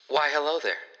Why, hello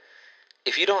there.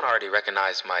 If you don't already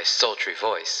recognize my sultry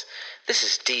voice, this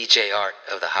is DJ Art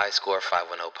of the High Score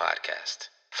 510 podcast.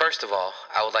 First of all,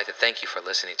 I would like to thank you for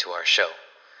listening to our show.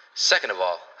 Second of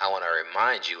all, I want to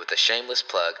remind you with a shameless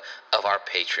plug of our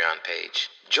Patreon page.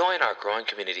 Join our growing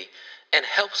community and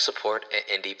help support an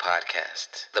indie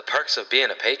podcast. The perks of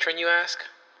being a patron, you ask?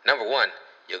 Number one,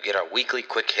 you'll get our weekly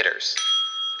quick hitters.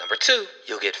 Number two,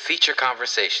 you'll get feature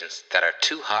conversations that are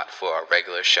too hot for our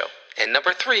regular show. And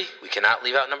number three, we cannot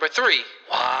leave out number three.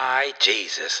 Why,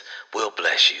 Jesus will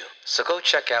bless you. So go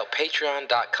check out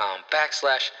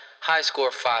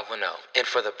patreon.com/highscore510. And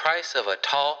for the price of a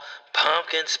tall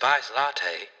pumpkin spice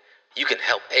latte, you can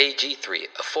help AG3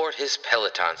 afford his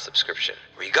Peloton subscription.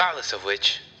 Regardless of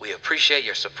which, we appreciate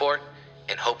your support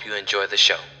and hope you enjoy the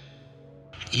show.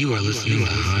 You are listening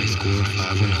to High Score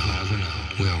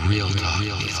 510, where real talk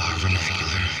is our vernacular.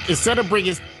 Instead of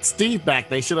bringing Steve back,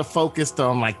 they should have focused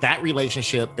on like that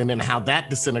relationship and then how that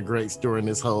disintegrates during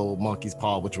this whole monkey's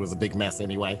paw, which was a big mess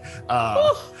anyway.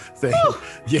 They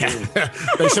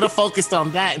should have focused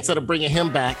on that instead of bringing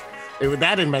him back.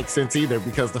 That didn't make sense either,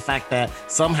 because the fact that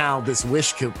somehow this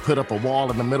wish could put up a wall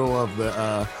in the middle of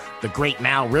the Great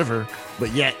Nile River,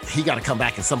 but yet he got to come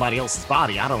back in somebody else's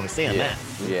body. I don't understand that.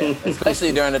 Yeah,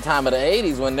 especially during the time of the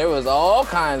 80s when there was all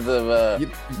kinds of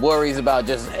worries about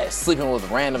just sleeping with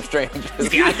random strangers.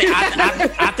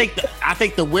 I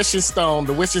think the Wishing Stone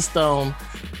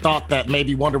thought that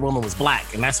maybe Wonder Woman was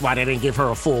black, and that's why they didn't give her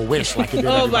a full wish like it did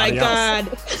everybody else. God.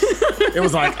 It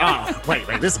was like, oh, wait,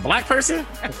 this is a black person?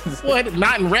 What?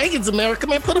 Not in Reagan's America,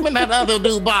 man. Put him in that other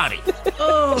dude's body.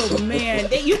 Oh man,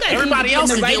 you guys everybody need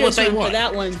else to be in the can get what writers' they room want. for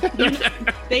that one.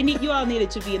 You all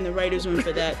needed to be in the writers' room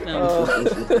for that film.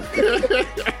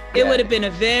 It would have been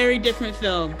a very different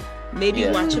film, maybe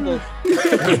watchable.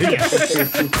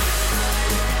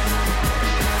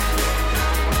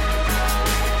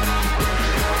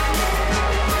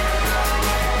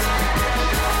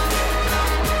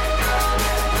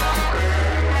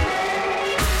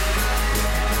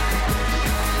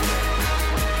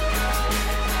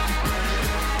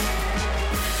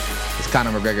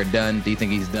 Conor McGregor done? Do you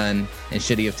think he's done? And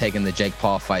should he have taken the Jake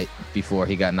Paul fight before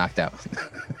he got knocked out?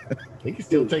 He can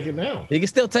still take it now. He can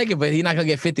still take it, but he's not gonna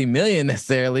get $50 million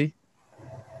necessarily.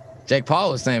 Jake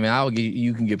Paul was saying, "Man, I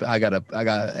got an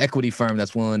equity firm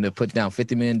that's willing to put down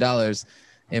 $50 million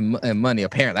in money."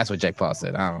 Apparently, that's what Jake Paul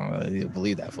said. I don't really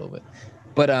believe that for a bit.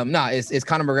 But no, is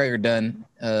Conor McGregor done,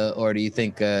 or do you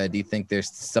think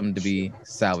there's something to be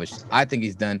salvaged? I think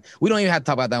he's done. We don't even have to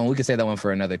talk about that one. We could say that one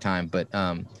for another time. But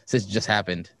since it just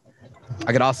happened,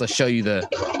 I could also show you the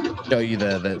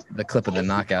clip of the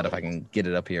knockout if I can get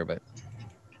it up here. But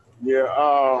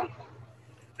yeah,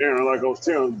 Aaron, like I was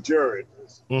telling Jared,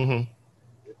 well,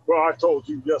 I told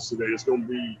you yesterday it's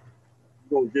gonna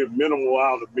get minimal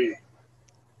out of me.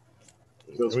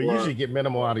 We usually get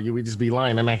minimal out of you. We just be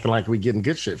lying and acting like we getting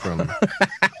good shit from you.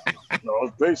 No,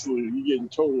 basically you getting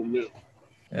total minimal.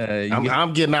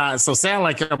 I'm getting out. So sound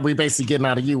like we basically getting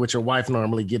out of you what your wife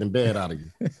normally get in bed out of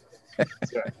you.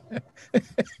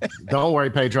 Don't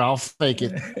worry, Pedro. I'll fake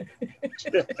it.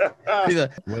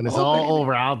 When it's all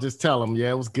over, I'll just tell him,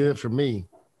 yeah, it was good for me.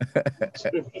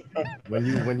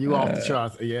 when you off the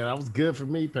charts, yeah, that was good for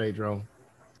me, Pedro.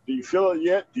 Do you feel it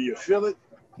yet? Do you feel it?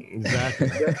 Exactly.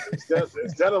 Is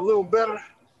that a little better?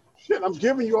 Shit, I'm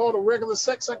giving you all the regular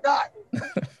sex I got.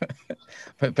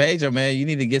 Pedro, man, you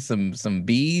need to get some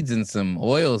beads and some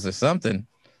oils or something.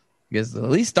 At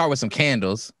least start with some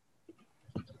candles.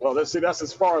 Well, that's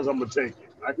as far as I'm gonna take it.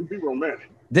 I can be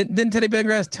romantic. Didn't Teddy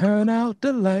Pendergrass turn out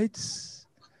the lights?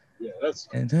 Yeah, that's.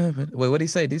 Wait, what did he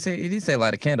say? Did he say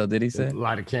light a candle? Did he say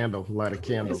light a candle? Light a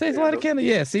candle. He says light a candle.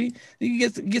 Yeah. See, you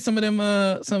can get some of them.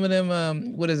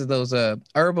 What is it? Those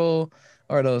herbal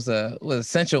or those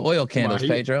essential oil candles,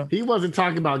 Pedro. He wasn't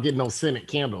talking about getting those scented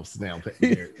candles now.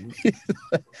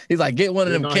 He's like, get one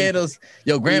of them candles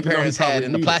your grandparents had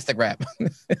in the plastic wrap.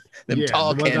 Them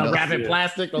tall candles. Wrapped in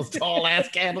plastic, those tall ass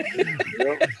candles.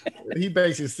 Yep. He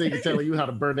basically telling you how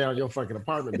to burn down your fucking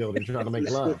apartment building trying to make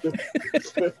love.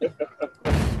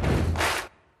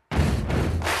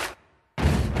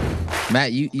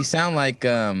 Matt, you sound like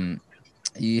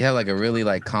you have like a really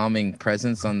like calming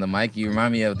presence on the mic. You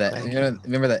remind me of that.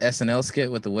 Remember the SNL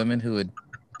skit with the women who would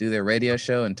do their radio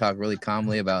show and talk really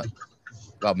calmly about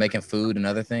making food and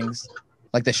other things,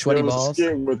 like the sweaty balls.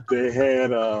 They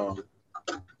had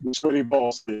the sweaty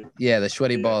ball skit. Yeah, the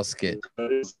sweaty ball skit.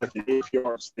 It's like an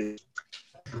APR skit.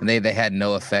 And they had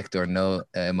no effect or no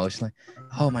emotionally.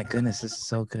 Oh my goodness, this is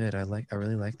so good. I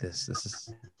really like this. This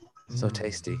is so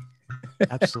tasty.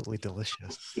 Absolutely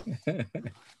delicious. We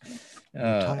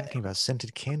were talking about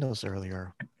scented candles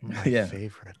earlier. My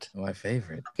favorite. My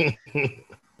favorite.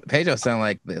 Pedro sound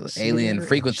like the alien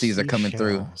frequencies are coming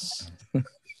through.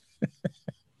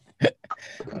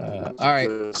 All right.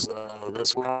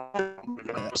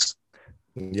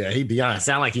 Yeah, he beyond.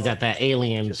 Sound like he's at that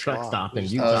alien truck stop in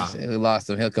Utah. We lost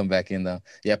him. He'll come back in though.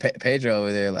 Yeah, Pedro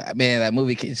over there. Like, man, that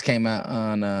movie just came out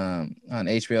on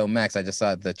HBO Max. I just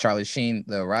saw it, the Charlie Sheen,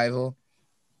 The Arrival.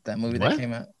 That movie that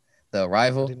came out, The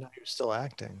Arrival. I didn't know he was still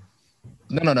acting.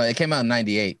 No. It came out in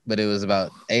 '98, but it was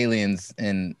about aliens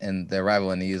and The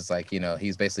Arrival, and he's like,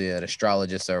 he's basically an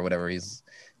astrologist or whatever. He's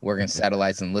working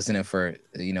satellites and listening for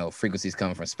frequencies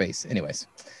coming from space. Anyways.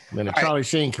 Man, if Charlie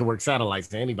Sheen could work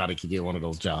satellites, anybody could get one of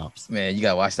those jobs. Man, you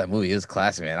gotta watch that movie. It was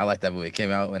classic, man. I like that movie. It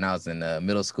came out when I was in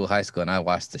middle school, high school, and I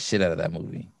watched the shit out of that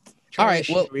movie. Charlie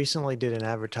Sheen recently did an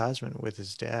advertisement with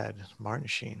his dad, Martin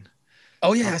Sheen.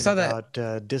 Oh yeah, I saw that.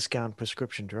 About discount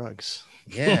prescription drugs.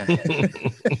 Yeah.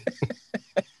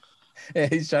 Yeah,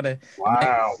 he's trying to.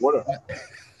 Wow, what a.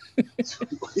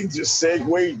 He just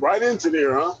segued right into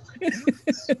there, huh?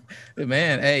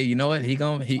 Man, hey, you know what? He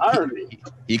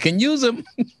can use them.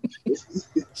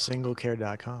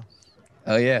 Singlecare.com.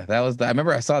 Oh yeah, that was. I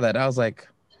remember I saw that. I was like,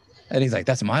 and he's like,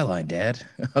 "That's my line, Dad."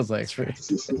 I was like,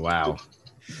 "Wow."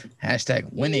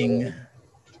 Hashtag winning.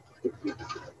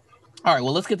 All right,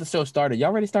 well, let's get the show started.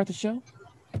 Y'all ready to start the show?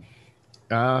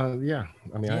 Yeah.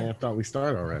 I mean, I thought we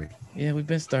started already. Yeah, we've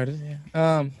been started.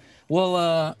 Yeah.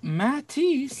 Well,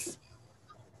 Matisse,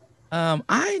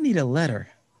 I need a letter.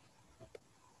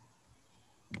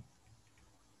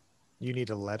 You need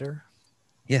a letter?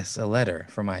 Yes, a letter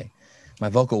for my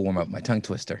vocal warm-up, my tongue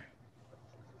twister.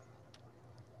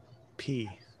 P.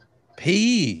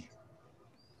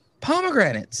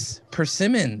 Pomegranates,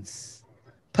 persimmons,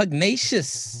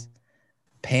 pugnacious,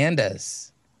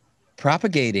 pandas,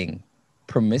 propagating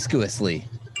promiscuously.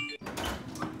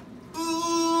 Ooh,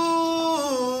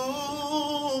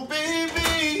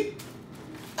 baby,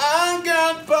 I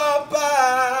got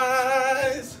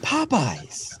Popeyes.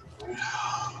 Popeyes.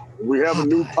 We have a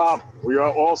new pop. We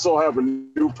also have a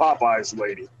new Popeyes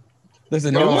lady. There's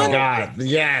a new one? Oh, God.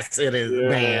 Yes, it is. Yeah.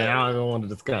 Man, I don't even want to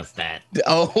discuss that.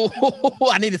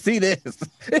 Oh, I need to see this.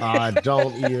 I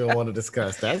don't even want to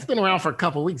discuss that. It's been around for a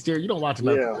couple of weeks, Jerry. You don't watch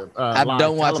enough. I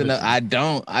don't watch enough. I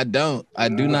do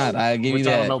not. I give you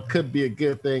that. I don't know. Could be a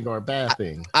good thing or a bad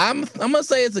thing. I'm gonna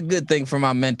say it's a good thing for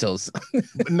my mentals.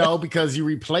 No, because you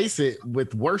replace it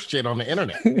with worse shit on the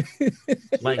internet.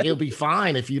 Like, it'll be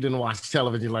fine if you didn't watch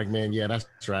television. You're like, man, yeah, that's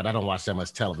right. I don't watch that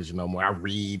much television no more. I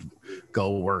read,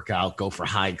 go work out, go for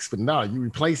hikes. But no, you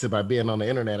replace it by being on the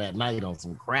internet at night on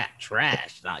some crap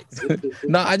trash nights.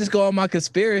 No, I just go on my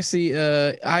conspiracy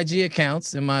IG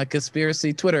accounts and my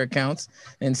conspiracy Twitter accounts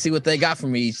and see what they got for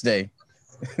me each day.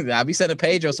 I'll be sending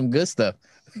Pedro some good stuff.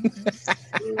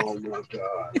 Oh my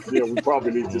God. Yeah, we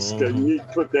probably need to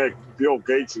put that Bill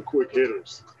Gates and quick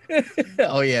hitters.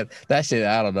 Oh yeah, that shit,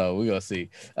 I don't know. We're gonna see.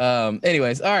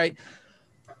 Anyways, all right.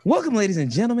 Welcome, ladies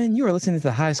and gentlemen. You are listening to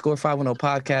the High Score 510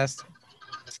 podcast.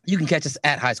 You can catch us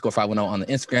at High Score 510 on the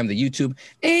Instagram, the YouTube,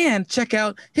 and check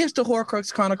out Hipster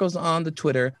Horcrux Chronicles on the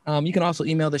Twitter. You can also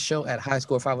email the show at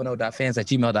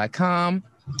highscore510.fans@gmail.com.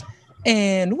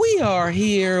 And we are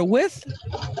here with...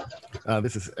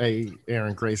 this is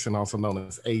Aaron Grayson, also known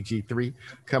as AG3,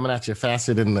 coming at you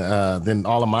faster than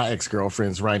all of my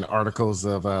ex-girlfriends writing articles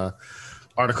of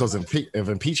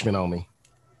impeachment on me.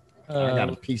 I got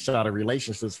impeached out of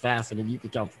relationships faster than you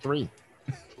could count to 3.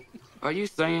 Are you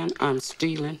saying I'm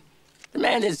stealing? The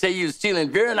man didn't say you was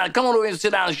stealing, girl. Now come on over and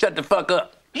sit down and shut the fuck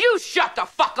up. You shut the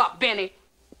fuck up, Benny.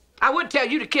 I would tell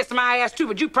you to kiss my ass too,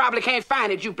 but you probably can't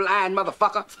find it, you blind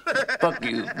motherfucker. Fuck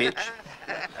you, bitch.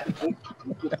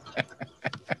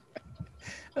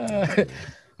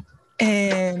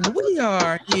 And we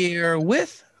are here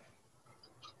with...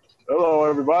 Hello,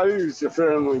 everybody. It's your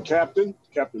family captain,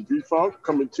 Captain B-Funk,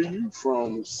 coming to you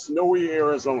from snowy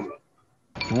Arizona.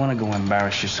 You want to go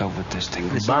embarrass yourself with this thing?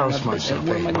 Embarrass myself.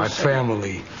 My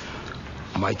family,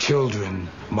 my children,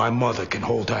 my mother can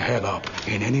hold her head up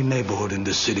in any neighborhood in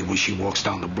the city when she walks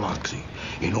down the block. See,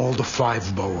 in all the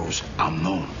 5 boroughs, I'm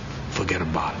known. Forget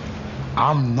about it.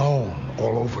 I'm known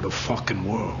all over the fucking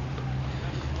world.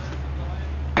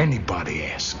 Anybody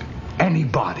ask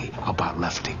anybody about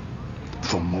Lefty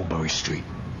from Mulberry Street.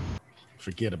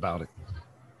 Forget about it.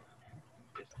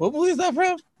 What movie is that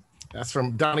from? That's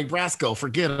from Donnie Brasco.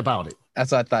 Forget about it.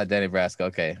 That's what I thought, Donnie Brasco.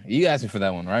 Okay. You asked me for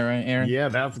that one, right, Aaron? Yeah,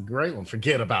 that's a great one.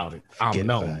 Forget about it. I'm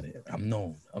known.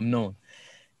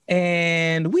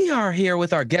 And we are here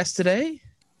with our guest today.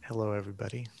 Hello,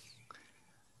 everybody.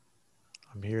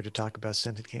 I'm here to talk about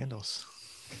scented candles.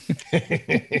 All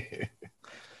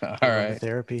right.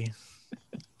 Therapy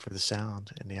for the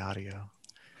sound and the audio.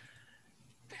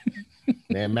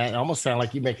 Man, Matt, almost sound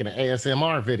like you're making an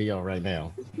ASMR video right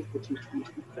now.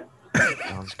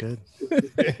 Sounds good.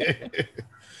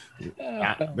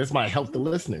 This might help the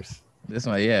listeners. This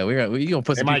one, yeah, we're gonna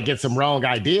put. They might get some wrong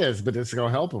ideas, but it's gonna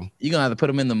help them. You're gonna have to put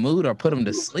them in the mood or put them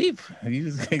to sleep.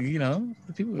 You know,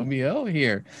 people gonna be over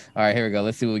here. All right, here we go.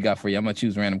 Let's see what we got for you. I'm gonna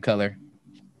choose random color.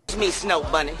 It's me, Snow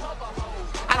Bunny.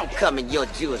 I don't come in your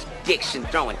jurisdiction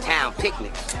throwing town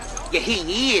picnics. Yeah,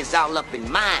 he is all up in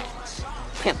mines,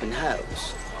 pimping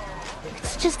hoes.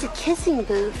 It's just a kissing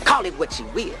booth. Call it what you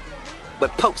will,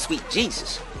 but Pope Sweet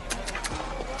Jesus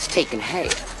is taking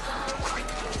half.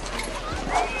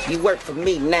 You work for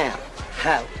me now,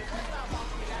 hoe.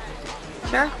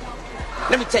 Sure.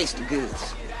 Let me taste the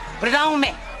goods. Put it on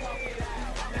me.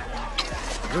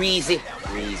 Greasy.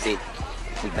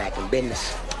 We back in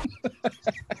business.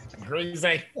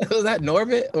 Greasy. Was that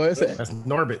Norbit? Or is it? That's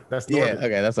Norbit. Yeah,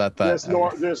 okay, that's what I thought.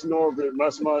 That's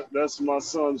Norbit. That's my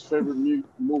son's favorite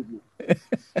movement.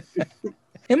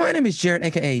 And my name is Jared,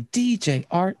 aka DJ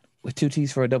Art, with 2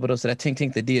 T's for a double dose of that tink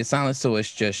tink. The D is silent, so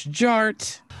it's just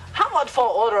Jart. How much for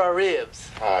an order of ribs?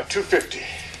 $2.50.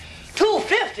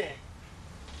 $2.50?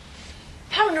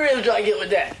 How many ribs do I get with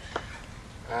that?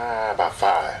 About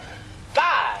 5.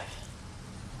 5?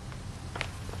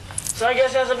 So I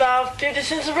guess that's about 50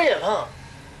 cents a rib, huh?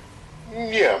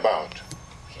 Yeah, about.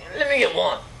 Okay, let me get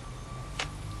one.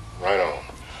 Right on.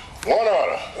 One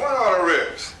order. One order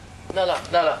ribs. No.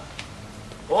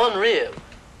 One rib.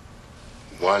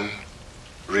 One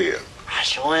rib. I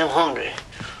sure am hungry.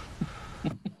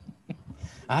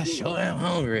 I sure am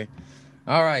hungry.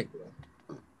 All right.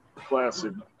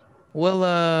 Classic.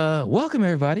 Well, welcome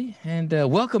everybody, and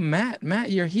welcome Matt.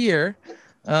 Matt, you're here.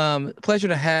 Pleasure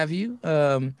to have you.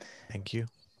 Thank you.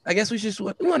 I guess we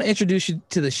want to introduce you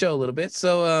to the show a little bit.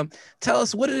 So, tell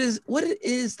us what it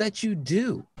is that you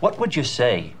do. What would you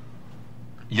say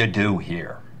you do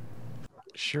here?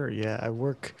 Sure. Yeah, I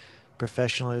work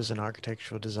professionally as an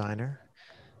architectural designer,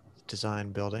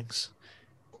 design buildings,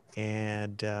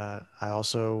 and I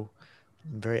also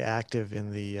am very active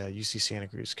in the UC Santa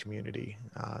Cruz community,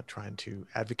 trying to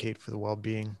advocate for the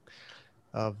well-being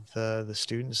of the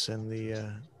students and the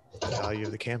value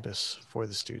of the campus for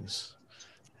the students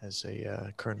as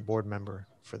a current board member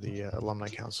for the Alumni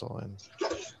Council, and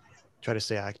try to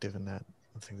stay active in that.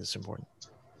 I think that's important.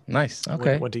 Nice.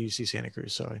 Okay. Went to UC Santa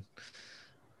Cruz, so I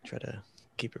try to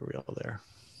keep it real there.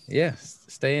 Yeah,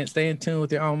 stay in tune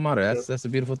with your alma mater. That's a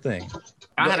beautiful thing.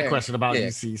 I had a question about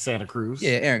UC Santa Cruz.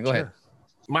 Yeah, Aaron, go ahead.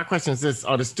 My question is this: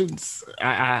 are the students?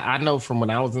 I know from when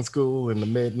I was in school in the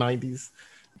mid '90s,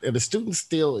 are the students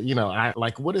still,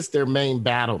 what is their main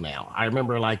battle now? I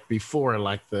remember before,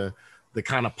 the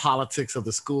kind of politics of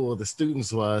the school, the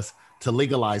students was to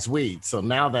legalize weed. So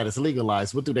now that it's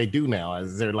legalized, what do they do now?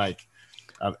 Is there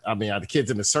are the kids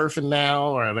into surfing now,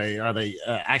 or are they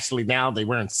actually now they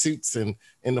wearing suits and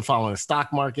in the following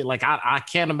stock market? I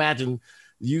can't imagine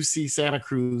UC Santa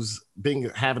Cruz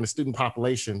having a student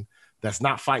population that's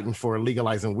not fighting for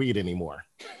legalizing weed anymore.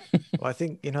 Well, I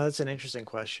think, that's an interesting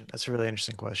question. That's a really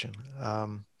interesting question.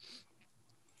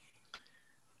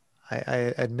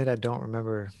 I admit I don't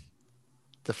remember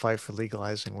the fight for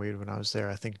legalizing weed when I was there.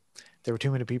 I think there were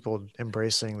too many people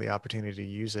embracing the opportunity to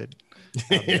use it.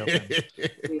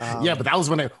 Yeah, but that was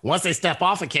when once they step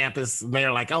off of campus,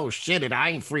 they're like, "Oh shit! I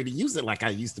ain't free to use it like I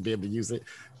used to be able to use it.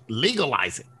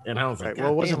 Legalize it." And I was like,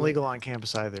 "Well, it wasn't legal on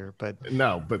campus either." But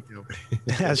no, but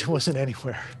as it wasn't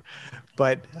anywhere.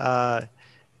 But no,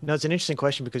 it's an interesting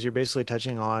question because you're basically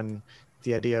touching on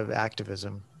the idea of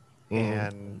activism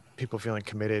and people feeling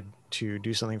committed to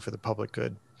do something for the public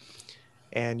good.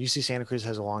 And UC Santa Cruz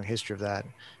has a long history of that.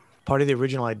 Part of the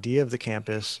original idea of the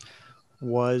campus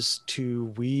was to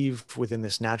weave within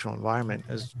this natural environment.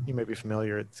 As you may be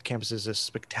familiar, the campus is a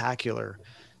spectacular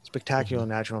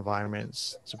natural environment.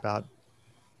 It's about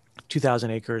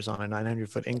 2,000 acres on a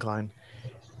 900-foot incline.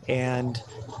 And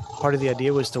part of the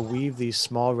idea was to weave these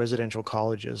small residential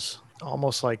colleges,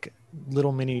 almost like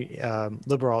little mini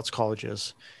liberal arts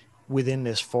colleges, within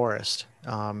this forest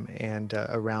and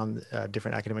around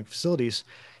different academic facilities.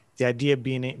 The idea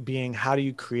being how do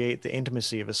you create the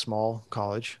intimacy of a small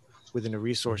college within the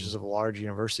resources of a large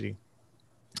university?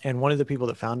 And one of the people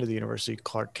that founded the university,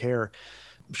 Clark Kerr,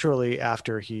 shortly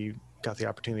after he got the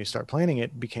opportunity to start planning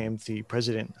it, became the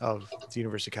president of the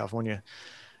University of California.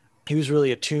 He was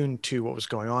really attuned to what was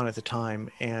going on at the time.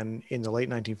 And in the late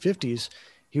 1950s,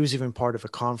 he was even part of a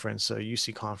conference, a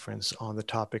UC conference, on the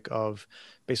topic of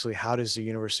basically how does the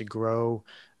university grow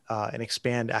and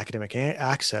expand academic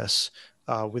access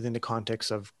within the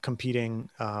context of competing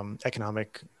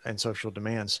economic and social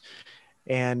demands.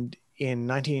 And in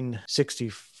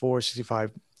 1964,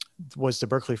 65 was the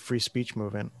Berkeley free speech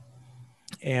movement.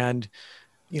 And,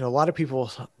 a lot of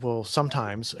people will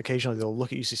sometimes, occasionally, they'll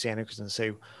look at UC Santa Cruz and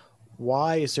say,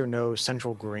 why is there no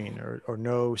central green or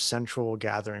no central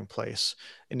gathering place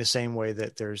in the same way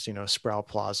that there's, Sproul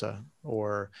Plaza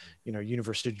or,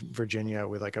 University of Virginia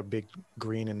with like a big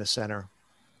green in the center?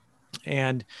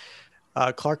 And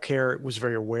Clark Kerr was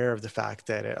very aware of the fact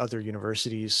that at other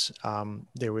universities,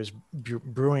 there was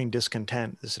brewing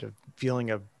discontent, this sort of feeling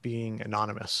of being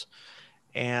anonymous.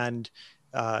 And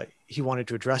he wanted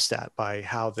to address that by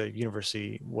how the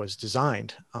university was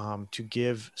designed to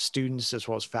give students as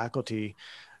well as faculty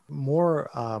more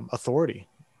authority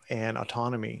and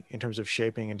autonomy in terms of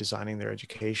shaping and designing their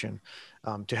education,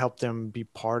 to help them be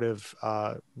part of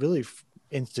really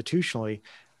institutionally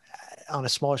on a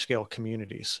smaller scale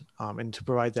communities, and to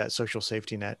provide that social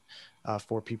safety net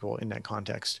for people in that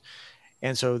context.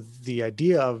 And so the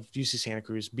idea of UC Santa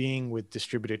Cruz being with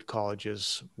distributed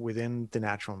colleges within the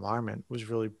natural environment was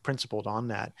really principled on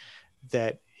that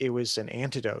it was an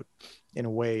antidote in a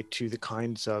way to the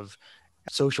kinds of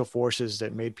social forces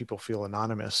that made people feel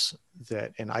anonymous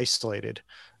and isolated,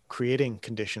 creating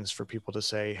conditions for people to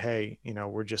say, hey,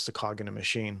 we're just a cog in a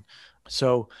machine.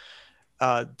 So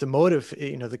the motive,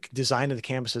 the design of the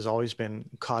campus has always been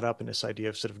caught up in this idea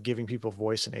of sort of giving people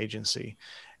voice and agency.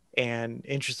 And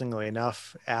interestingly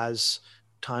enough, as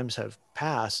times have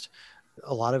passed,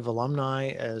 a lot of alumni,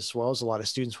 as well as a lot of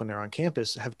students when they're on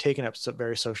campus, have taken up some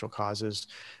very social causes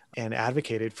and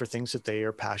advocated for things that they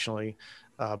are passionately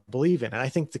believe in. And I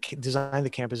think the design of the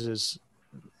campus is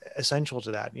essential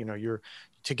to that.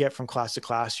 To get from class to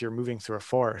class, you're moving through a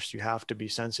forest. You have to be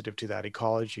sensitive to that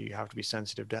ecology. You have to be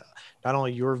sensitive to not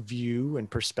only your view and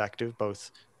perspective,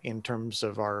 both in terms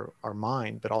of our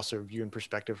mind, but also view and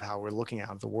perspective of how we're looking out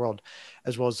at the world,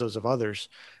 as well as those of others.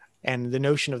 And the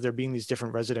notion of there being these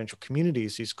different residential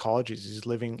communities, these colleges, these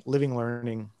living,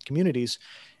 learning communities,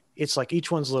 it's like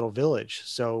each one's a little village.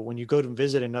 So when you go to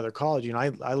visit another college,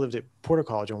 I lived at Porter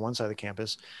College on one side of the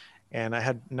campus, and I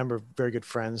had a number of very good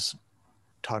friends,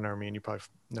 Todd and Armin, you probably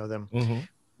know them. Mm-hmm.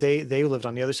 They lived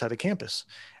on the other side of the campus.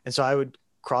 And so I would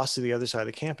cross to the other side of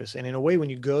the campus. And in a way, when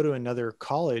you go to another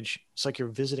college, it's like you're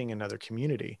visiting another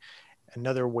community,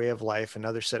 another way of life,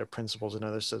 another set of principles,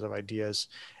 another set of ideas.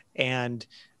 And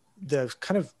the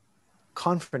kind of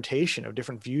confrontation of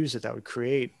different views that would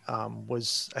create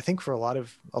was, I think, for a lot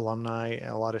of alumni and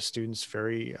a lot of students,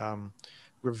 very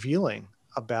revealing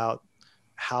about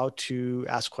how to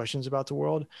ask questions about the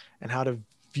world and how to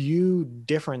view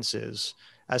differences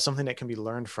as something that can be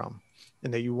learned from,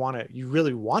 and that you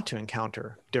really want to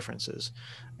encounter differences.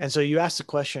 And so you ask the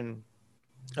question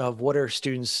of what are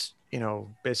students,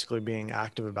 basically being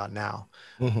active about now.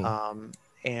 Mm-hmm.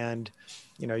 And,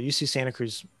 UC Santa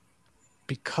Cruz,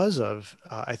 because of,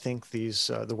 I think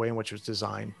the way in which it was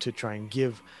designed to try and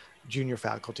give junior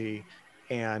faculty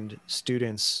and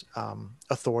students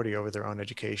authority over their own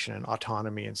education and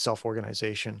autonomy and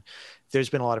self-organization, there's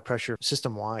been a lot of pressure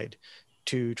system-wide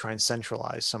to try and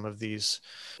centralize some of these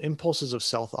impulses of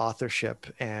self-authorship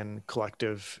and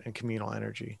collective and communal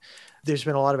energy. There's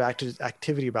been a lot of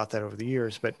activity about that over the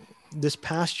years, but this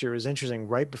past year is interesting.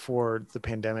 Right before the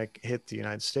pandemic hit the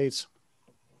United States,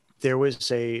 there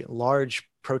was a large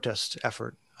protest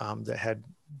effort that had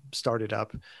started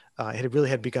up. It really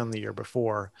had begun the year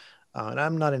before. And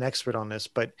I'm not an expert on this,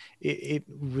 but it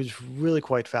was really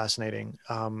quite fascinating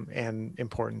and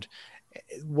important.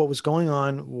 What was going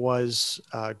on was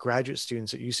graduate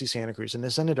students at UC Santa Cruz, and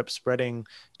this ended up spreading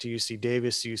to UC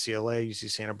Davis, to UCLA, UC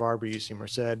Santa Barbara, UC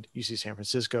Merced, UC San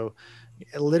Francisco,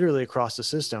 literally across the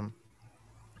system.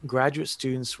 Graduate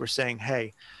students were saying,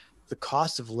 hey, the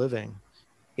cost of living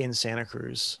in Santa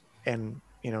Cruz and,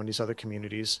 in these other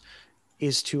communities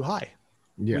is too high.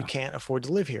 Yeah. We can't afford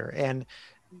to live here. And,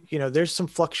 there's some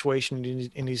fluctuation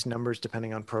in these numbers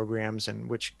depending on programs and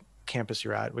which campus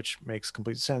you're at, which makes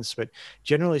complete sense. But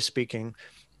generally speaking,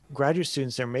 graduate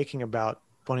students, they're making about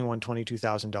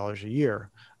 $22,000 a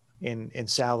year in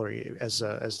salary as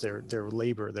their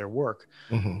labor, their work.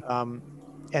 Mm-hmm.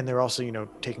 And they're also,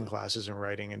 taking classes and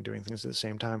writing and doing things at the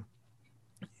same time.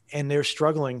 And they're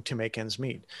struggling to make ends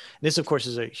meet. This, of course,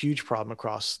 is a huge problem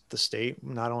across the state,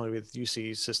 not only with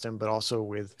UC's system, but also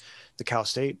with the Cal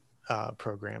State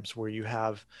programs, where you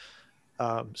have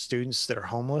students that are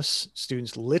homeless,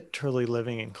 students literally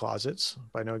living in closets,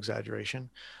 by no exaggeration,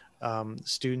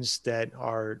 students that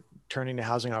are turning to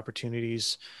housing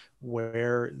opportunities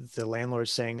where the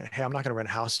landlord's saying, hey, I'm not going to rent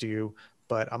a house to you,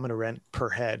 but I'm going to rent per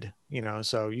head,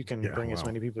 so you can bring as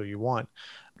many people you want.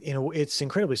 It's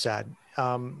incredibly sad.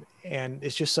 And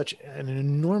it's just such an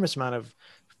enormous amount of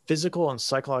physical and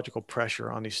psychological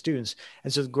pressure on these students.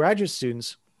 And so the graduate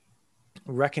students,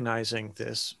 recognizing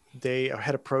this, they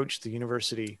had approached the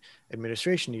university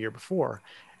administration the year before,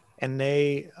 and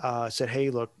they said, hey,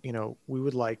 look, we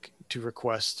would like to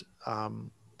request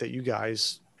that you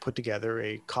guys put together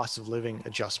a cost of living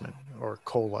adjustment, or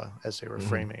COLA as they were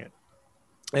framing it.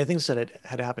 And I think that it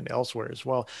had happened elsewhere as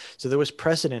well. So there was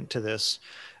precedent to this.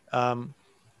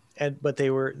 But they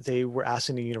were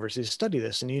asking the university to study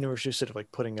this, and the university was sort of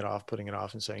like putting it off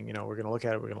and saying, we're going to look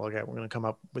at it. We're going to come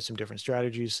up with some different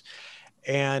strategies.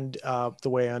 And the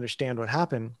way I understand what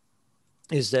happened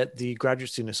is that the Graduate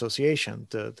Student Association,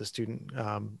 the student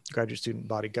graduate student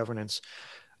body governance,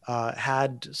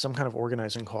 had some kind of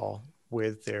organizing call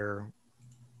with the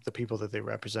people that they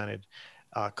represented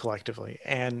collectively,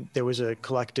 and there was a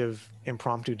collective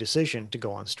impromptu decision to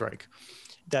go on strike.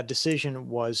 That decision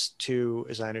was to,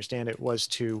 as I understand it, was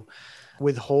to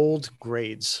withhold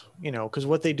grades, because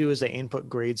what they do is they input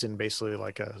grades in basically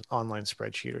like a online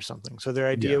spreadsheet or something. So their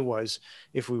idea was,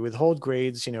 if we withhold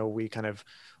grades, we kind of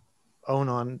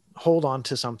hold on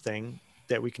to something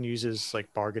that we can use as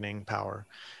like bargaining power.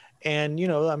 And,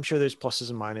 I'm sure there's pluses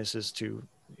and minuses to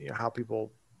how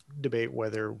people debate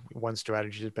whether one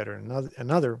strategy is better than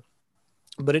another.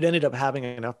 But it ended up having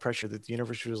enough pressure that the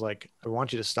university was like, I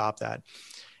want you to stop that.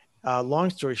 Long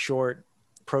story short,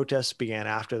 protests began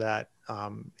after that.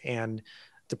 And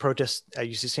the protests at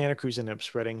UC Santa Cruz ended up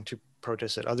spreading to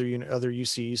protests at other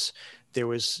UCs. There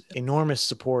was enormous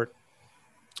support.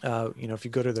 If you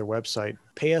go to their website,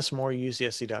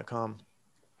 payusmoreucsc.com,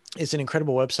 it's an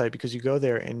incredible website, because you go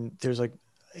there and there's like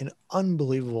an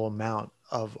unbelievable amount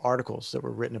of articles that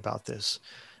were written about this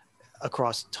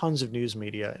across tons of news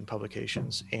media and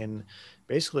publications in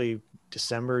basically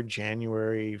December,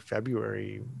 January,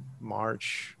 February,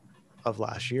 March of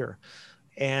last year.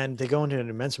 And they go into an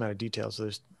immense amount of detail. So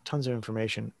there's tons of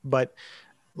information. But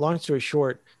long story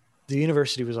short, the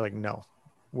university was like, no,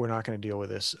 we're not going to deal with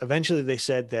this. Eventually, they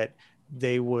said that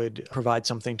they would provide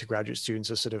something to graduate students,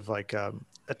 a sort of like a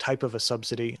type of a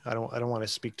subsidy. I don't want to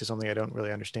speak to something I don't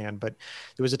really understand, but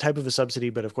there was a type of a subsidy,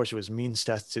 but of course it was means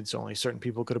tested. So only certain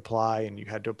people could apply, and you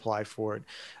had to apply for it.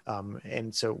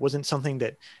 And so it wasn't something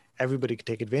that everybody could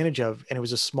take advantage of. And it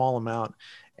was a small amount.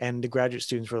 And the graduate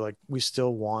students were like, we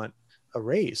still want a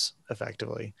raise,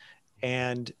 effectively.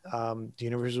 And the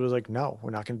university was like, no,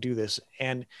 we're not going to do this.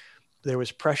 And there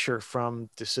was pressure from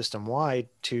the system wide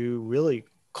to really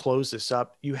close this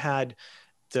up. You had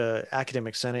the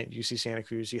academic senate at UC Santa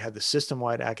Cruz, you had the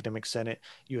system-wide academic senate,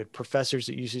 you had professors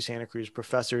at UC Santa Cruz,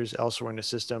 professors elsewhere in the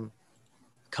system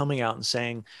coming out and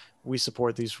saying, we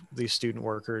support these student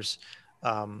workers.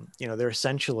 They're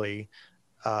essentially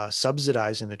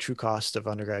subsidizing the true cost of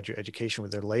undergraduate education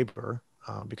with their labor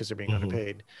because they're being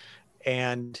underpaid.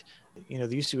 And the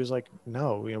UC was like,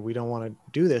 no, we don't want to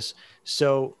do this.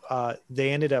 So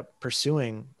they ended up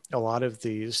pursuing a lot of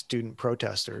these student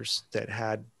protesters that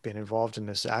had been involved in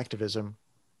this activism.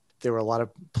 There were a lot of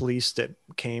police that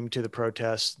came to the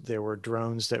protests. There were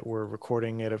drones that were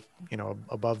recording it,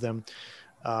 above them.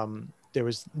 There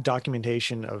was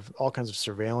documentation of all kinds of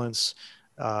surveillance.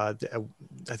 I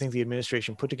think the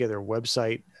administration put together a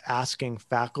website asking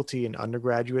faculty and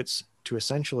undergraduates to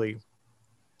essentially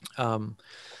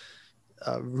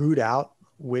root out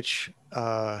which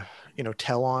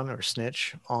tell on or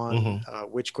snitch on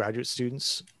which graduate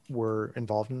students were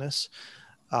involved in this.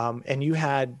 And you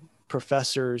had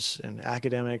professors and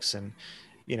academics and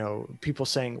people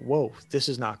saying, whoa, this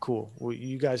is not cool. Well,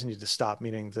 you guys need to stop,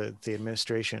 meaning the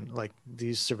administration. Like,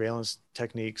 these surveillance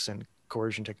techniques and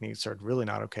coercion techniques are really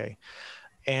not okay.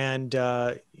 And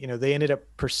they ended up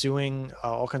pursuing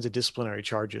all kinds of disciplinary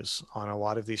charges on a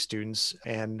lot of these students.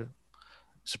 And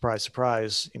surprise,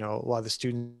 surprise, a lot of the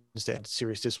students that had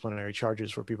serious disciplinary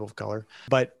charges were people of color.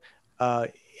 But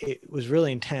it was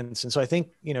really intense. And so I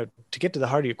think, to get to the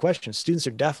heart of your question, students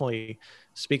are definitely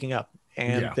speaking up,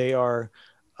 and they are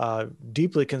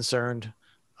deeply concerned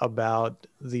about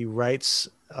the rights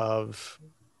of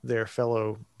their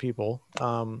fellow people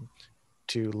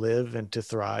to live and to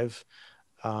thrive,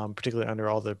 particularly under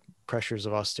all the pressures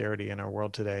of austerity in our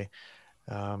world today.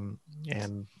 And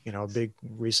a big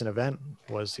recent event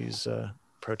was these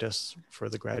protests for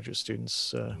the graduate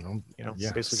students.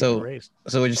 Basically so raised.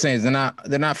 So what you're saying is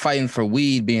they're not fighting for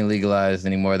weed being legalized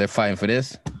anymore. They're fighting for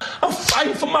this. I'm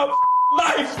fighting for my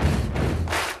life.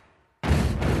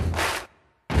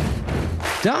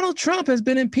 Donald Trump has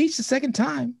been impeached a second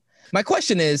time. My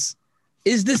question is,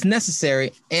 Is this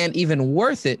necessary and even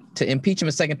worth it to impeach him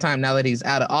a second time now that he's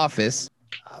out of office?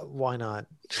 Why not?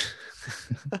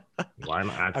 Why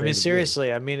not? I mean,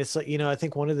 seriously. I mean, it's like, I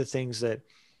think one of the things that,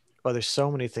 there's so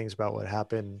many things about what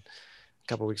happened a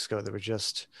couple of weeks ago that were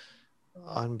just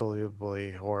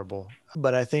unbelievably horrible.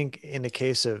 But I think in the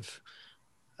case of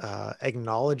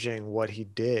acknowledging what he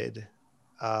did,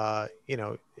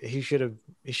 he should have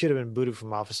been booted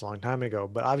from office a long time ago.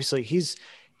 But obviously, he's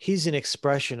an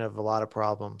expression of a lot of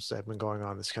problems that have been going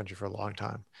on in this country for a long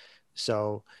time.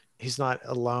 So he's not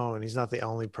alone. He's not the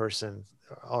only person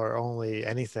or only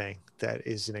anything that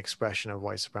is an expression of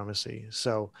white supremacy.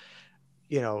 So,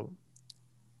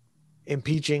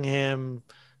 impeaching him,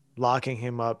 locking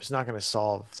him up is not going to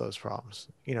solve those problems.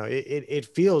 It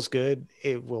feels good.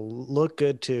 It will look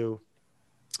good too.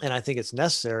 And I think it's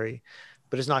necessary,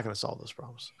 but it's not going to solve those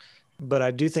problems. But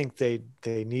I do think they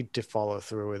need to follow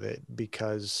through with it,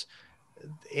 because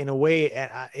in a way,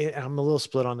 I'm a little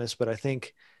split on this, but I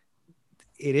think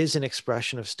it is an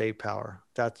expression of state power.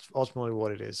 That's ultimately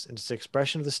what it is. It's the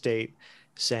expression of the state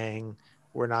saying,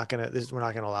 we're not going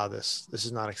to allow this. This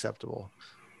is not acceptable.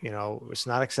 It's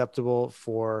not acceptable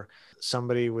for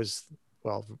somebody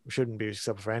shouldn't be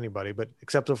acceptable for anybody, but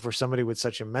acceptable for somebody with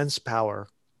such immense power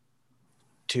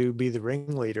to be the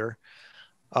ringleader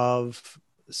of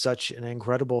such an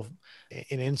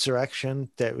insurrection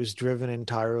that was driven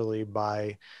entirely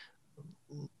by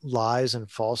lies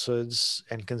and falsehoods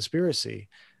and conspiracy.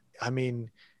 I mean,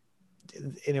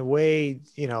 in a way,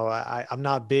 I'm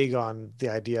not big on the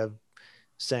idea of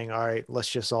saying, all right, let's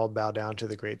just all bow down to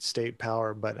the great state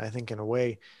power. But I think in a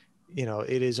way,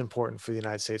 it is important for the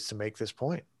United States to make this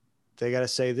point. They got to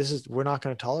say, we're not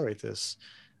going to tolerate this.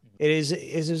 It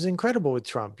is incredible with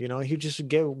Trump. He just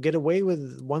get away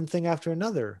with one thing after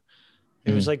another.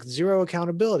 It was like zero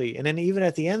accountability. And then even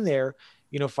at the end there,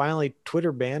 finally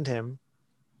Twitter banned him.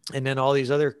 And then all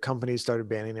these other companies started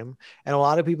banning him. And a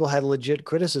lot of people had legit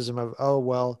criticism of, oh,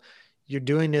 well, you're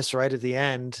doing this right at the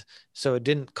end, so it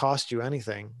didn't cost you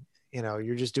anything.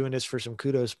 You're just doing this for some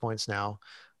kudos points now,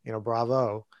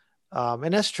 bravo.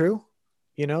 And that's true.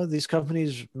 These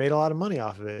companies made a lot of money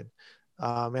off of it.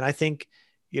 And I think,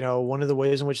 one of the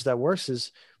ways in which that works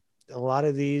is a lot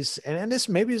of these, and this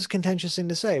maybe is a contentious thing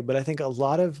to say, but I think a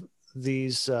lot of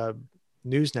these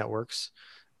news networks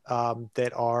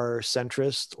that are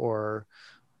centrist or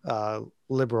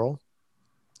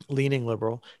leaning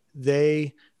liberal,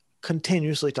 they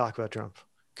continuously talk about Trump,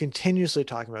 continuously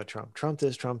talking about Trump. Trump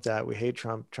this, Trump that. We hate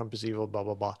Trump. Trump is evil, blah,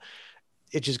 blah, blah.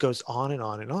 It just goes on and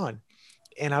on and on.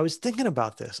 And I was thinking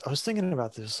about this.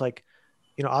 Like,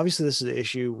 obviously this is an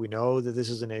issue. We know that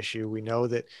this is an issue. We know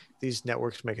that these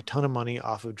networks make a ton of money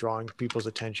off of drawing people's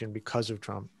attention because of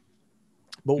Trump.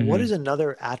 But what is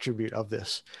another attribute of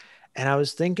this? And I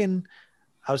was thinking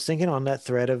on that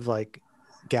thread of like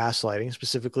gaslighting,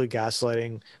 specifically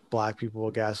gaslighting Black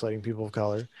people, gaslighting people of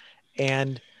color.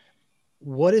 And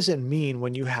what does it mean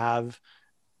when you have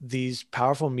these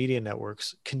powerful media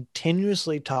networks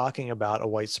continuously talking about a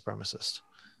white supremacist?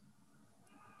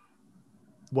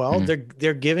 Well,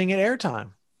 they're giving it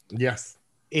airtime. Yes.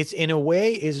 It's a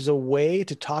way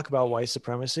to talk about white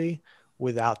supremacy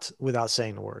without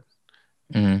saying the word.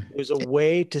 There's a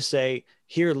way to say,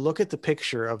 here, look at the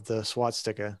picture of the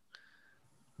swastika,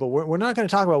 but we're not going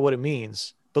to talk about what it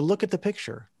means, but look at the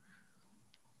picture.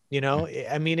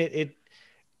 I mean,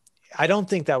 I don't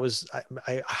think that was,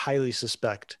 I highly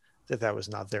suspect that was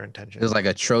not their intention. It was like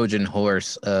a Trojan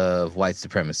horse of white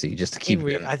supremacy just to keep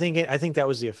it. I think that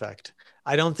was the effect.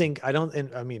 I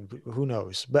mean, who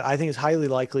knows, but I think it's highly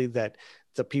likely that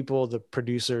the people, the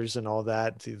producers and all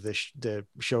that, the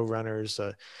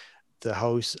showrunners, the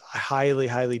hosts, I highly,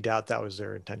 highly doubt that was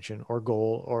their intention or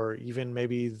goal, or even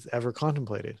maybe ever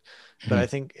contemplated. But I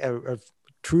think a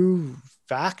true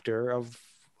factor of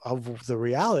the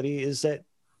reality is that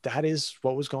is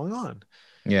what was going on.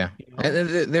 Yeah. And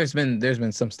there's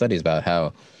been some studies about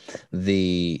how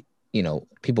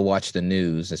people watch the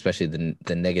news, especially the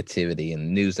negativity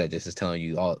and news that just is telling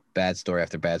you all bad story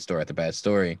after bad story after bad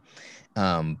story,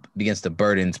 begins to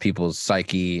burden people's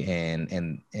psyche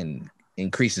and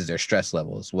increases their stress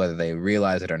levels, whether they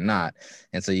realize it or not.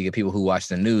 And so you get people who watch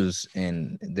the news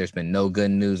and there's been no good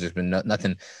news. There's been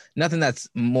nothing that's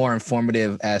more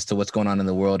informative as to what's going on in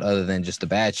the world other than just the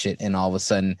bad shit. And all of a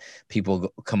sudden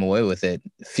people come away with it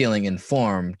feeling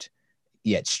informed,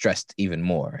 yet stressed even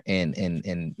more and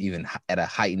even at a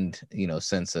heightened,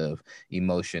 sense of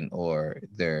emotion, or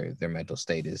their mental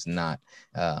state is not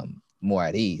more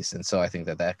at ease. And so I think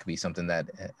that could be something that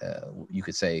you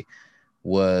could say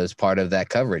was part of that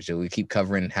coverage. We keep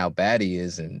covering how bad he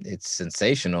is, and it's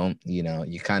sensational. You know,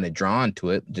 you're kind of drawn to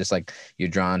it, just like you're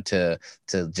drawn to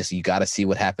just, you got to see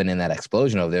what happened in that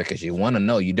explosion over there, because you want to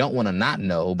know. You don't want to not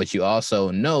know, but you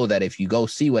also know that if you go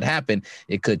see what happened,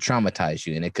 it could traumatize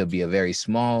you, and it could be a very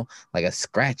small, like a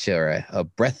scratch or a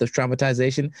breath of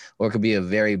traumatization, or it could be a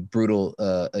very brutal,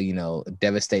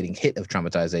 devastating hit of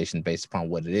traumatization based upon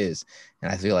what it is.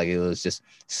 And I feel like it was just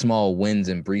small winds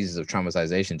and breezes of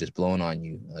traumatization just blowing on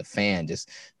you, a fan just.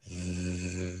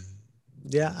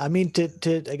 Yeah, I mean,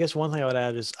 I guess one thing I would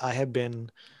add is I have been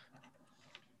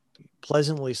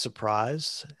pleasantly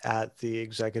surprised at the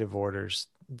executive orders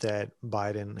that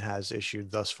Biden has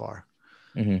issued thus far.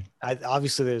 Mm-hmm.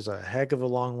 Obviously, there's a heck of a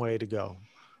long way to go.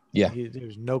 Yeah,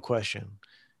 there's no question.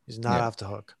 He's not off the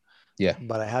hook. Yeah,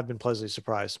 but I have been pleasantly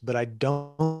surprised. But I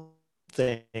don't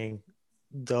think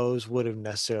those would have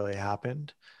necessarily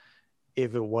happened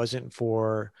if it wasn't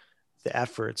for the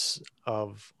efforts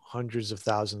of hundreds of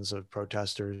thousands of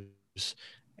protesters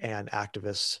and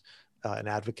activists and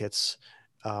advocates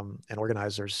and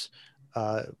organizers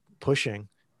pushing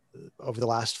over the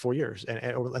last 4 years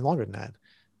and longer than that.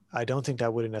 I don't think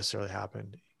that would have necessarily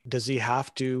happened. Does he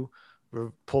have to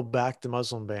pull back the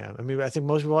Muslim ban? I mean, I think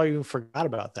most people even forgot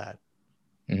about that.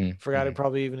 Forgot it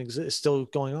probably even exists, still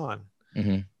going on.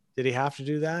 Did he have to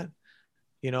do that?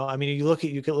 You know, I mean,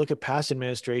 you could look at past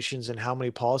administrations and how many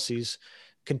policies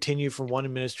continue from one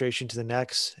administration to the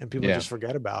next, and people just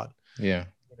forget about. Yeah.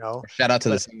 You know, shout out to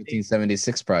the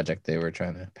 1776 project they were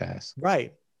trying to pass.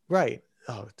 Right.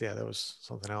 Oh yeah, that was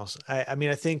something else. I mean,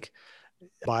 I think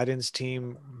Biden's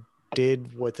team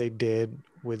did what they did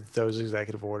with those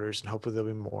executive orders, and hopefully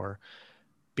there'll be more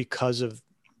because of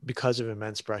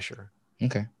immense pressure.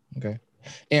 Okay.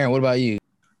 Aaron, what about you?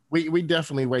 We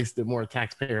definitely wasted more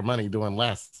taxpayer money doing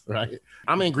less, right?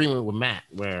 I'm in agreement with Matt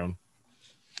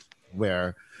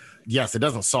where yes, it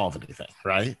doesn't solve anything,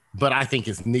 right? But I think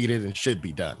it's needed and should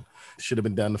be done. It should have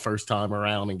been done the first time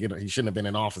around, and he shouldn't have been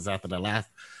in office after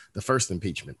the first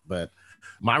impeachment. But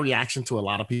my reaction to a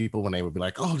lot of people when they would be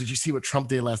like, "Oh, did you see what Trump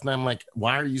did last night?" I'm like,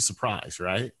 why are you surprised,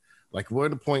 right? Like, we're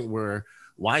at the point where,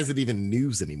 why is it even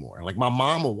news anymore? Like, my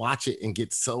mom will watch it and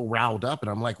get so riled up, and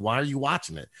I'm like, why are you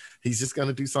watching it? He's just going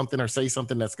to do something or say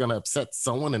something that's going to upset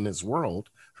someone in this world,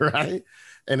 right?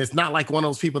 And it's not like one of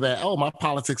those people that, oh, my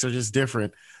politics are just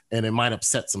different and it might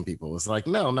upset some people. It's like,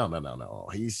 no.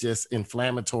 He's just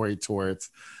inflammatory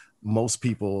towards most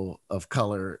people of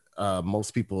color,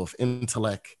 most people of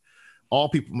intellect, all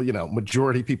people,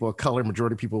 majority people of color,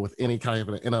 majority people with any kind of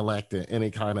an intellect and any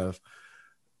kind of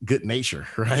good nature,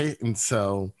 right? And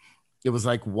so it was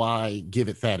like, why give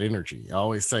it that energy? I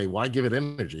always say, why give it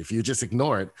energy? If you just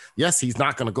ignore it, yes, he's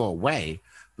not going to go away,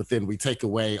 but then we take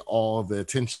away all the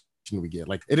attention we get.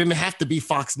 Like, it didn't have to be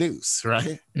Fox News,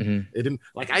 right? It didn't.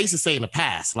 Like, I used to say in the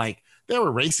past, like, there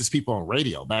were racist people on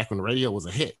radio back when radio was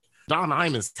a hit. Don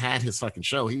Imus had his fucking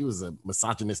show. He was a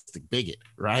misogynistic bigot,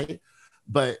 right?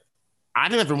 But I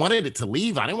never wanted it to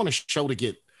leave. I didn't want a show to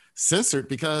get censored,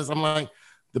 because I'm like,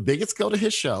 the bigots go to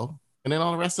his show, and then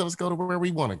all the rest of us go to where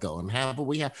we want to go and have what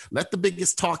we have. Let the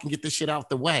bigots talk and get this shit out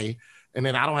the way, and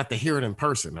then I don't have to hear it in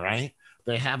person, right?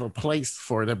 They have a place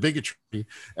for their bigotry,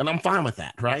 and I'm fine with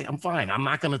that, right? I'm fine. I'm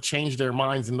not going to change their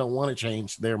minds and don't want to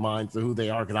change their minds to who they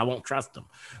are, because I won't trust them.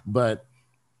 But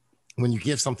when you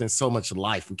give something so much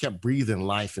life, we kept breathing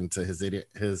life into his idiocy.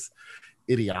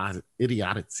 I know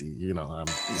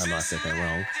I said that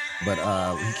wrong, but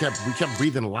we kept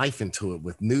breathing life into it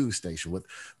with news station, with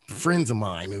friends of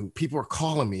mine who people are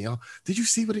calling me. Oh, did you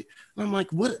see what he? And I'm like,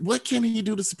 what can he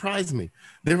do to surprise me?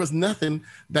 There was nothing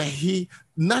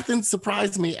nothing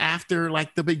surprised me after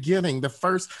like the beginning,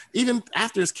 even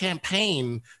after his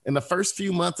campaign in the first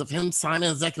few months of him signing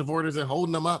executive orders and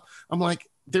holding them up. I'm like,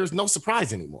 there's no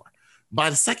surprise anymore. By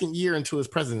the second year into his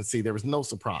presidency, there was no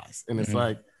surprise. And it's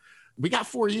like, we got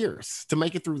 4 years to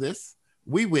make it through this.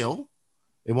 We will.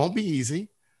 It won't be easy.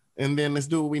 And then let's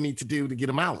do what we need to do to get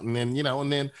him out. And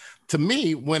then, to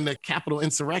me, when the Capitol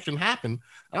insurrection happened,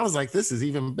 I was like, this is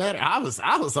even better. I was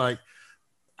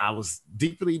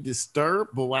deeply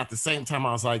disturbed, but at the same time,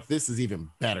 I was like, this is even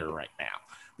better right now,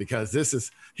 because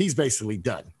he's basically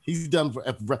done. He's done.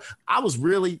 I was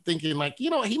really thinking like,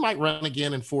 he might run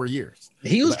again in 4 years.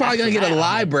 He was probably going to get a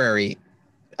library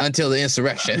until the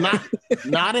insurrection.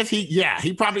 Not if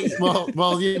he probably, well,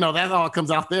 that all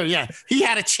comes out there. Yeah, he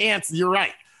had a chance. You're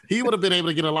right. He would have been able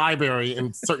to get a library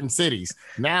in certain cities.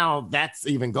 Now that's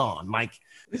even gone. Like,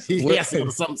 he has to go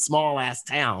to some small ass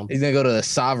town. He's going to go to the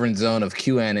sovereign zone of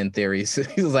QAnon theories.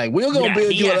 He was like, we're going to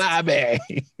build you a library.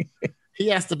 he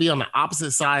has to be on the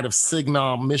opposite side of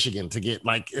Signal, Michigan to get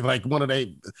like one of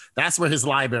they. That's where his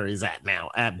library is at now.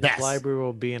 At His best, library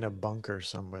will be in a bunker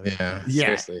somewhere. Yeah, Yeah.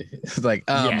 seriously. It's like,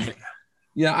 yeah.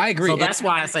 yeah, I agree. So that's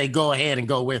why I say go ahead and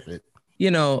go with it. You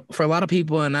know, for a lot of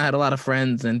people, and I had a lot of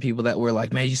friends and people that were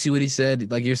like, man, you see what he said?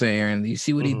 Like you're saying, Aaron, you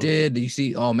see what he did? Do you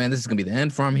see, oh man, this is gonna be the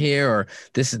end from here, or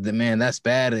this is the man, that's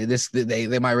bad.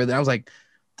 They might really. I was like,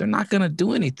 they're not gonna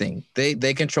do anything.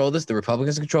 They control this. The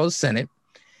Republicans control the Senate.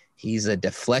 He's a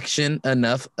deflection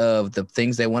enough of the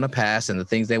things they want to pass and the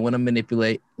things they want to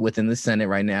manipulate within the Senate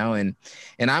right now. And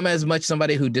I'm as much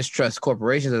somebody who distrusts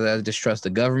corporations as I distrust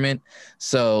the government.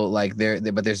 So like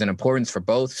but there's an importance for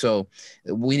both. So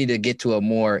we need to get to a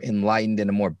more enlightened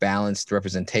and a more balanced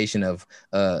representation of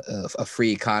a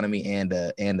free economy and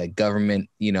a government,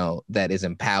 you know, that is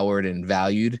empowered and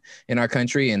valued in our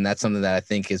country. And that's something that I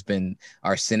think has been,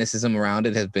 our cynicism around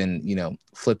it has been, you know,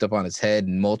 flipped up on its head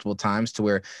multiple times to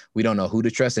where we don't know who to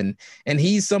trust. And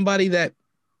he's somebody that,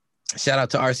 shout out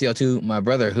to RCO2, my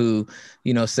brother, who,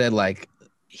 you know, said like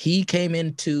he came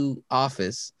into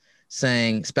office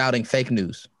spouting fake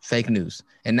news.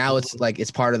 And now it's like,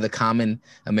 it's part of the common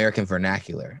American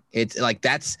vernacular. It's like,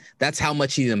 that's how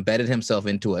much he's embedded himself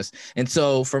into us. And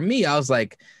so for me, I was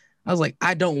like,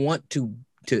 I don't want to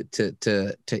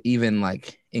even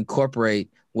like incorporate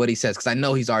what he says, because I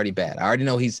know he's already bad. I already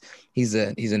know he's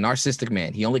a narcissistic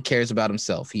man. He only cares about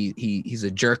himself. He's a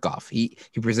jerk off. He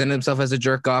presented himself as a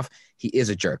jerk off. He is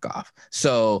a jerk off.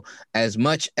 So as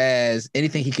much as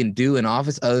anything he can do in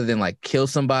office other than like kill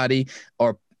somebody,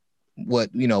 or what,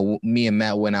 you know, me and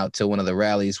Matt went out to one of the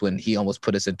rallies when he almost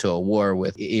put us into a war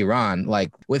with Iran.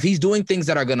 Like if he's doing things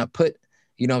that are going to put,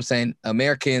 you know what I'm saying,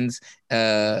 Americans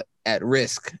at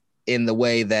risk in the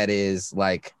way that is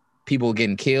like people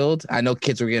getting killed. I know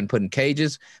kids were getting put in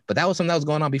cages, but that was something that was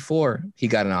going on before he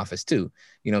got in office too.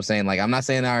 You know what I'm saying? Like, I'm not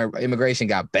saying our immigration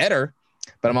got better,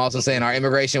 but I'm also saying our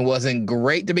immigration wasn't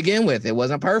great to begin with. It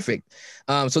wasn't perfect.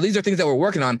 So these are things that we're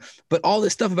working on, but all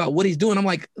this stuff about what he's doing, I'm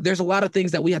like, there's a lot of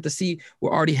things that we have to see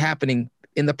were already happening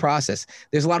in the process.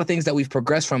 There's a lot of things that we've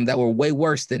progressed from that were way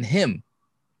worse than him.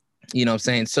 You know what I'm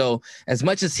saying? So as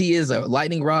much as he is a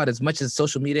lightning rod, as much as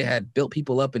social media had built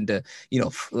people up into, you know,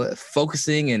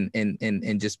 focusing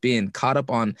and just being caught up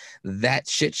on that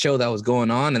shit show that was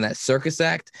going on and that circus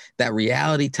act, that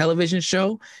reality television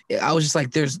show, I was just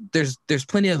like, there's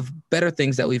plenty of better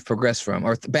things that we've progressed from,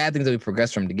 or bad things that we've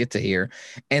progressed from to get to here.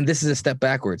 And this is a step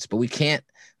backwards, but we can't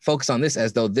focus on this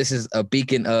as though this is a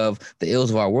beacon of the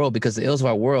ills of our world, because the ills of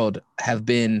our world have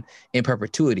been in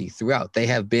perpetuity throughout. They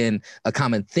have been a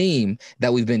common theme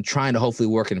that we've been trying to hopefully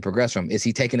work and progress from. Is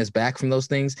he taking us back from those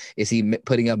things? Is he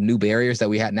putting up new barriers that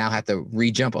we now have to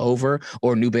re-jump over,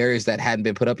 or new barriers that hadn't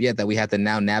been put up yet that we have to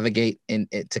now navigate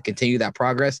to continue that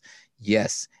progress?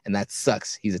 Yes. And that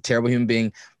sucks. He's a terrible human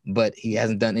being, but he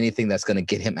hasn't done anything that's going to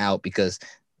get him out, because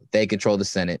they control the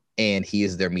Senate and he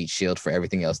is their meat shield for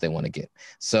everything else they want to get.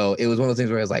 So it was one of those things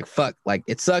where I was like, fuck, like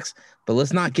it sucks, but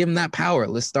let's not give him that power.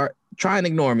 Let's try and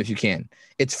ignore him if you can.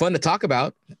 It's fun to talk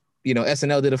about. You know,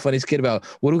 SNL did a funny skit about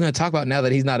what are we going to talk about now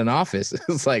that he's not in office?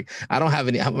 It's like, I don't have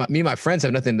me and my friends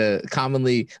have nothing to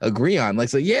commonly agree on. Like,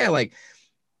 so yeah, like,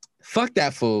 fuck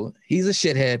that fool. He's a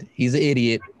shithead. He's an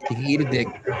idiot. He can eat a dick,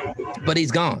 but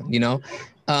he's gone, you know?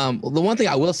 The one thing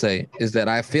I will say is that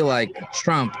I feel like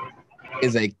Trump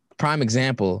is a prime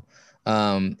example.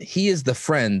 He is the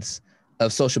friends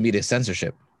of social media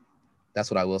censorship.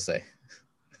 That's what I will say.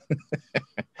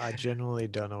 I genuinely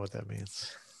don't know what that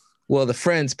means. Well, the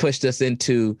friends pushed us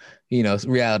into, you know,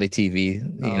 reality TV,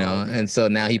 you know, and so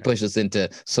now he pushed us into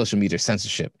social media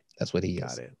censorship. That's what he is.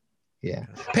 Got it. Yeah.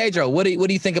 Pedro, what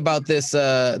do you think about this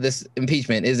this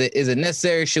impeachment? Is it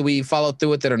necessary? Should we follow through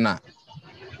with it or not?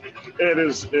 It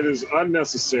is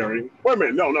unnecessary. Wait a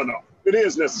minute. No. It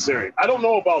is necessary. I don't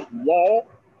know about law,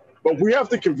 but we have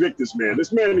to convict this man.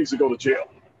 This man needs to go to jail.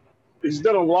 He's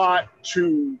done a lot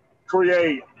to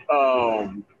create a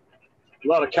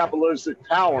lot of capitalistic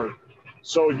power.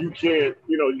 So you can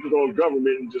go to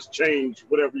government and just change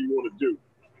whatever you want to do.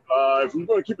 If we're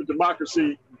going to keep a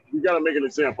democracy, we got to make an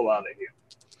example out of him.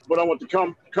 But I want to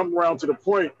come around to the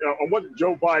point. I want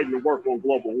Joe Biden to work on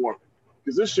global warming,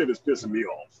 because this shit is pissing me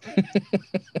off.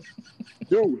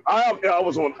 Dude, I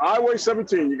was on Highway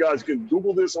 17. You guys can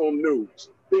Google this on news.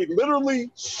 They literally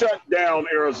shut down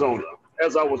Arizona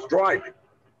as I was driving.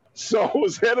 So I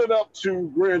was headed up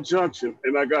to Grand Junction,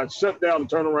 and I got shut down and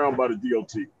turned around by the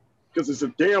DOT because it's a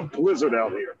damn blizzard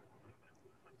out here.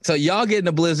 So y'all getting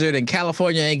a blizzard and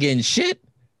California ain't getting shit?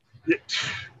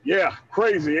 Yeah,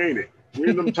 crazy, ain't it? We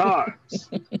in them times.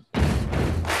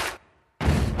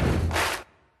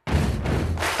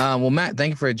 Well, Matt,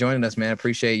 thank you for joining us, man.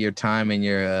 Appreciate your time and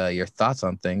your thoughts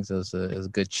on things. It was a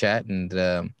good chat, and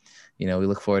we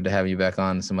look forward to having you back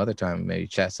on some other time. Maybe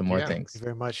chat some more things. Thank you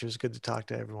very much. It was good to talk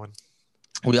to everyone.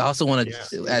 We also want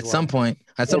to at some point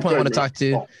want to talk to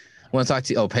you.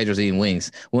 Oh, Pedro's eating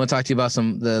wings. We want to talk to you about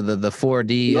some the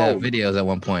 4D videos at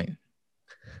one point.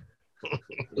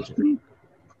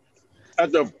 I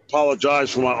have to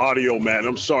apologize for my audio, man.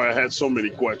 I'm sorry. I had so many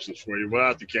questions for you, but I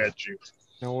have to catch you.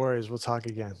 No worries. We'll talk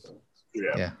again.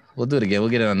 Yeah. We'll do it again. We'll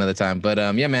get it another time. But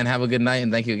man, have a good night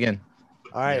and thank you again.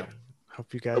 All right.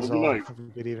 Hope you guys all have a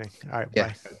good evening. All right.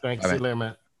 Bye. Thanks. See you later,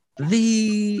 man.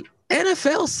 The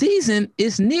NFL season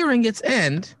is nearing its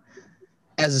end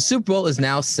as the Super Bowl is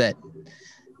now set.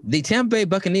 The Tampa Bay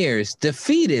Buccaneers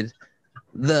defeated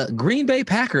the Green Bay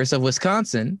Packers of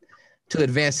Wisconsin to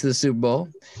advance to the Super Bowl.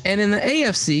 And in the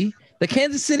AFC, the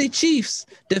Kansas City Chiefs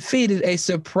defeated a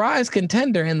surprise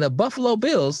contender in the Buffalo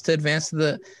Bills to advance to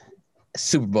the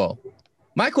Super Bowl.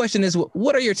 My question is,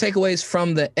 what are your takeaways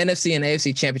from the NFC and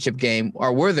AFC championship game,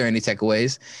 or were there any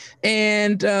takeaways?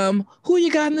 And who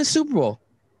you got in the Super Bowl?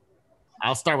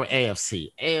 I'll start with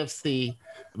AFC. AFC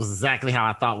was exactly how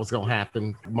I thought was going to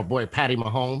happen. My boy Patrick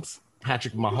Mahomes,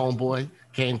 my homeboy,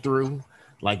 came through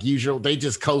like usual. They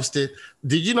just coasted.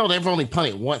 Did you know they've only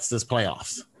punted once this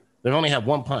playoffs? They've only had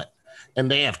one punt, and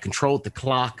they have controlled the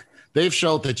clock. They've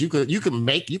showed that you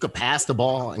could pass the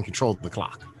ball and control the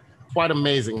clock. Quite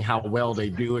amazing how well they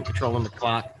do at controlling the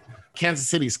clock. Kansas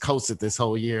City's coasted this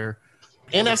whole year.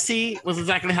 NFC was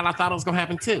exactly how I thought it was going to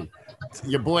happen too.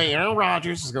 Your boy Aaron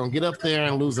Rodgers is going to get up there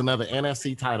and lose another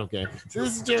NFC title game. So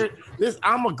this is Jared.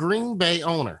 I'm a Green Bay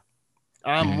owner.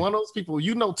 I'm one of those people.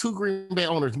 2 Green Bay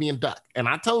owners, me and Duck, and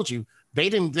I told you they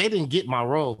didn't get my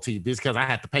royalty because I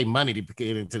had to pay money to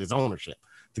get into this ownership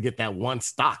to get that one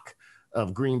stock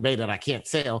of Green Bay that I can't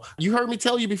sell. You heard me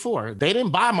tell you before. They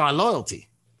didn't buy my loyalty.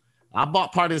 I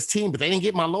bought part of this team, but they didn't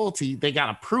get my loyalty. They got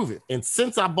to prove it. And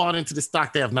since I bought into the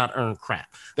stock, they have not earned crap.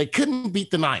 They couldn't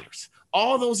beat the Niners.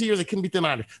 All those years, they couldn't beat the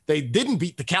Niners. They didn't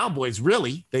beat the Cowboys,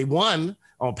 really. They won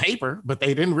on paper, but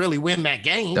they didn't really win that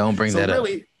game. Don't bring that up.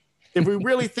 If we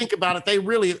really think about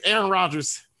it, Aaron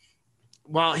Rodgers,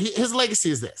 his legacy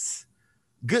is this.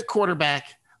 Good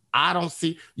quarterback.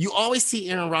 You always see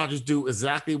Aaron Rodgers do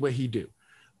exactly what he do.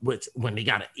 Which when he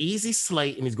got an easy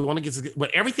slate and he's going against, when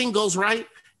everything goes right,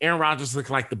 Aaron Rodgers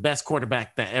looks like the best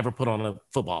quarterback that ever put on the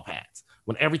football pads.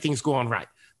 When everything's going right.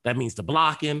 That means the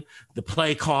blocking, the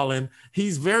play calling.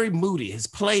 He's very moody. His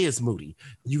play is moody.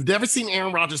 You've never seen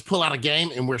Aaron Rodgers pull out a game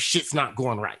and where shit's not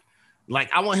going right.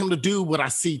 Like, I want him to do what I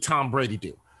see Tom Brady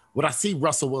do, what I see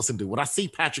Russell Wilson do, what I see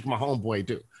Patrick, my homeboy,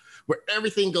 do, where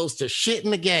everything goes to shit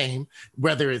in the game,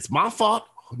 whether it's my fault,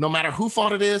 no matter who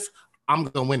fault it is, I'm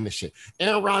going to win this shit.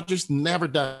 Aaron Rodgers never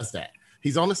does that.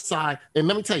 He's on the side. And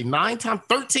let me tell you,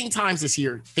 13 times this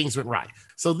year, things went right.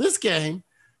 So this game,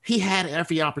 he had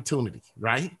every opportunity,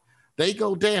 right? They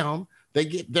go down,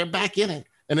 they're back in it,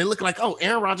 and they look like, oh,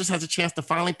 Aaron Rodgers has a chance to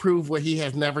finally prove what he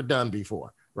has never done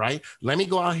before, right? Let me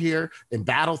go out here and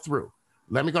battle through.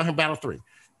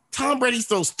 Tom Brady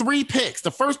throws 3 picks. The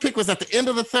first pick was at the end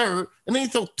of the third, and then he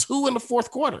threw 2 in the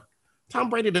fourth quarter. Tom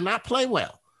Brady did not play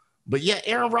well, but yet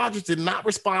Aaron Rodgers did not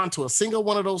respond to a single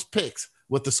one of those picks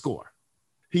with the score.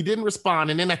 He didn't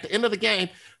respond. And then at the end of the game,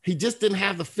 he just didn't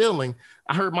have the feeling.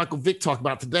 I heard Michael Vick talk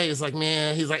about today. It's like,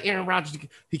 man, he's like, Aaron Rodgers,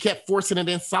 he kept forcing it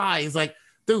inside. He's like,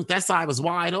 dude, that side was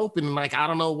wide open. And like, I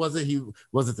don't know, was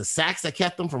it the sacks that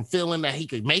kept him from feeling that he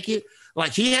could make it?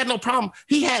 Like, he had no problem.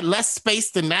 He had less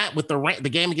space than that with the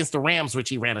game against the Rams, which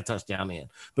he ran a touchdown in.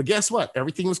 But guess what?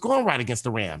 Everything was going right against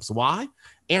the Rams. Why?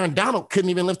 Aaron Donald couldn't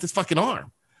even lift his fucking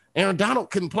arm. Aaron Donald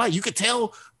couldn't play. You could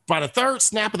tell by the third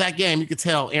snap of that game, you could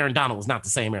tell Aaron Donald was not the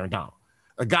same Aaron Donald.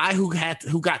 A guy who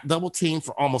got double teamed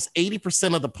for almost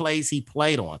 80% of the plays he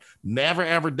played on. Never,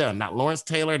 ever done. Not Lawrence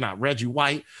Taylor, not Reggie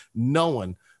White. No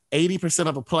one. 80%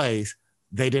 of the plays,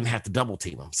 they didn't have to double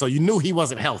team him. So you knew he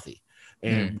wasn't healthy.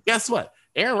 And guess what?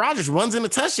 Aaron Rodgers runs in a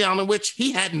touchdown in which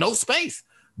he had no space,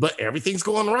 but everything's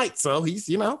going right. So he's,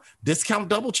 discount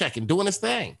double checking, doing his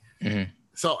thing. Mm-hmm.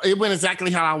 So it went exactly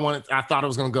how I thought it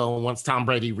was going to go once Tom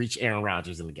Brady reached Aaron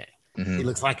Rodgers in the game. Mm-hmm. He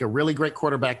looks like a really great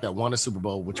quarterback that won a Super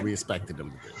Bowl, which we expected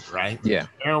him to do, right? Yeah.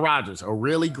 Aaron Rodgers, a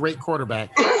really great quarterback,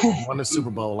 won a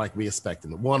Super Bowl like we expected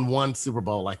him. Won one Super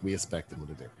Bowl like we expected him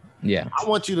to do. Yeah. I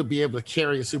want you to be able to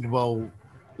carry a Super Bowl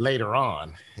later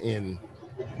on. And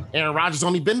Aaron Rodgers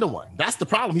only been to one. That's the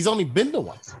problem. He's only been to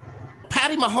one.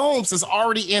 Patty Mahomes is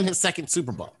already in his second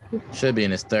Super Bowl. Should be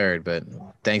in his third, but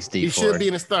thanks, Steve. He should be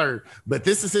in his third, but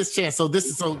this is his chance. So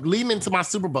leading into my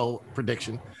Super Bowl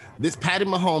prediction. This Patty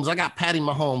Mahomes, I got Patty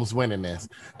Mahomes winning this.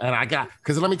 And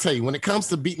because let me tell you, when it comes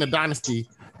to beating a dynasty,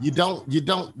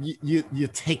 you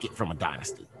take it from a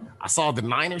dynasty. I saw the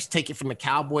Niners take it from the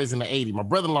Cowboys in the 80s. My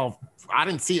brother-in-law, I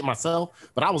didn't see it myself,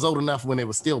 but I was old enough when it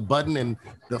was still budding and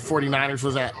the 49ers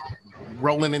was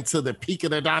rolling into the peak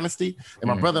of their dynasty. And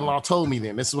my brother-in-law told me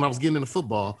then, this is when I was getting into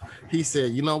football. He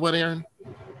said, you know what, Aaron?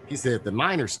 He said, the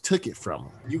Niners took it from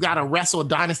them. You got to wrestle a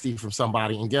dynasty from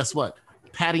somebody. And guess what?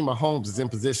 Patty Mahomes is in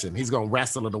position. He's going to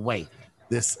wrestle it away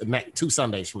this next 2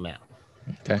 Sundays from now.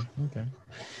 Okay.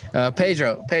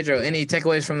 Pedro, any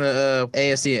takeaways from the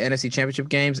AFC and NFC championship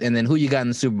games? And then who you got in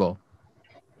the Super Bowl?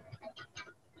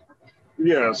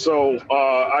 Yeah, so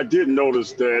I did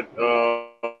notice that.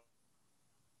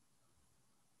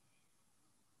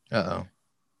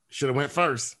 Should have went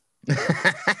first.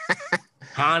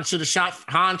 Han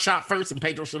shot first, and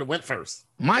Pedro should have went first.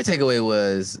 My takeaway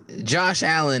was Josh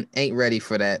Allen ain't ready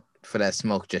for that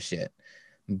smoke just yet.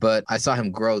 But I saw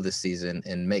him grow this season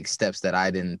and make steps that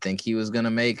I didn't think he was going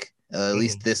to make, at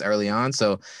least this early on.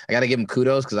 So I got to give him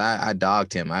kudos because I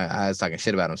dogged him. I was talking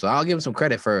shit about him. So I'll give him some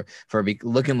credit for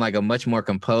looking like a much more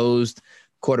composed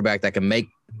quarterback that can make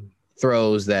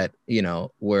throws that,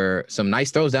 were some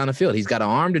nice throws down the field. He's got an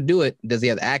arm to do it. Does he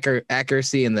have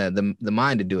accuracy and the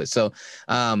mind to do it? So,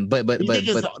 do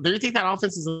you think that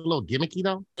offense is a little gimmicky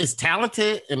though? It's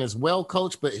talented and it's well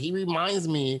coached, but he reminds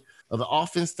me of the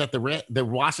offense that the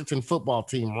Washington football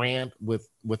team ran with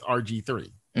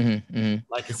RG3.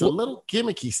 Like it's a little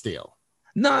gimmicky still.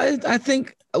 No, I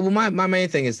think my main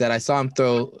thing is that I saw him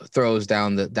throws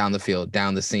down the field,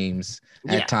 down the seams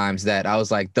at times that I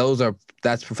was like,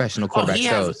 that's professional quarterback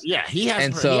throws. He has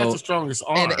the strongest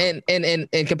arm.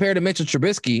 And compared to Mitchell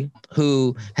Trubisky,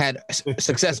 who had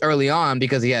success early on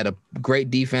because he had a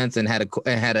great defense and had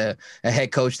a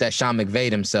head coach that Sean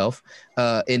McVayed himself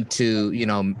into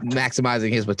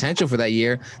maximizing his potential for that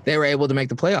year, they were able to make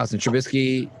the playoffs. And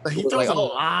Trubisky, he throws a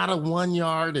lot of 1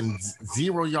 yard and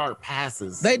 0 yard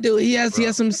passes. They do. He has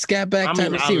some scat back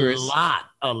type receivers.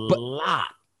 A lot.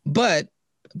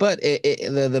 But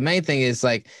the main thing is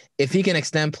like if you can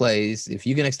extend plays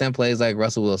like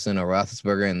Russell Wilson or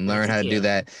Roethlisberger and learn how to do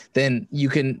that, then you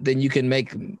can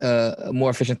make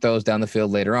more efficient throws down the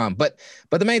field later on. But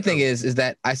the main thing is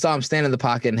that I saw him stand in the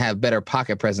pocket and have better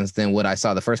pocket presence than what I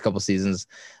saw the first couple seasons.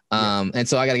 And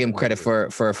so I got to give him credit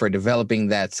for developing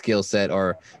that skill set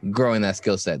or growing that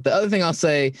skill set. The other thing I will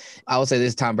say this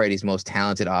is Tom Brady's most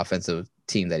talented offensive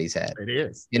team that he's had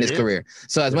in his career.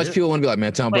 So as much people want to be like,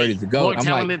 man, Tom Brady's the GOAT. More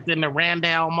talented than the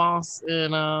Randall Moss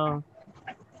and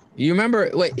you remember?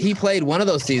 Wait, he played one of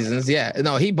those seasons. Yeah,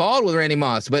 no, he balled with Randy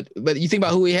Moss. But you think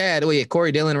about who he had? He had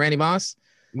Corey Dillon, Randy Moss.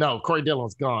 No, Corey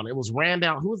Dillon's gone. It was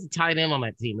Randall. Who was the tight end on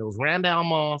that team? It was Randall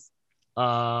Moss,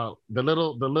 the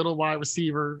little wide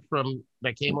receiver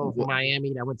that came over from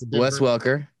Miami that went to Denver. Wes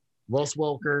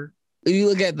Welker. You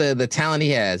look at the talent he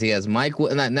has. He has Mike.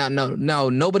 No,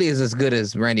 nobody is as good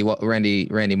as Randy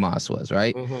Moss was,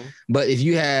 right? Mm-hmm. But if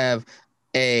you have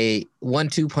a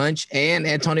 1-2 punch and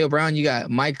Antonio Brown, you got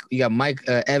Mike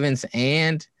Evans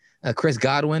and Chris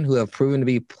Godwin, who have proven to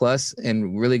be plus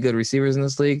and really good receivers in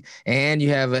this league, and you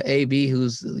have an AB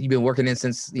who's you've been working in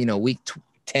since week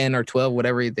 10 or 12,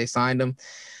 whatever they signed him,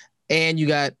 and you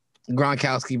got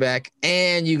Gronkowski back,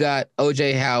 and you got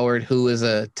OJ Howard, who is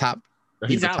a top.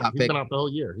 He's out. He's been out the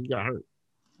whole year. He got hurt.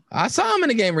 I saw him in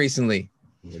a game recently.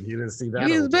 You didn't see that.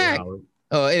 He's back. Howard.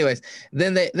 Oh, anyways,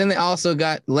 then they also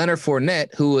got Leonard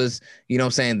Fournette, who was,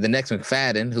 the next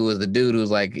McFadden, who was the dude who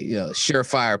was like,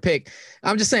 surefire pick.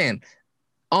 I'm just saying,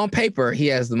 on paper, he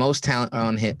has the most talent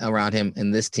around him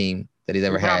in this team that he's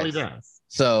ever had. Probably does.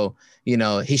 So,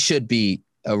 he should be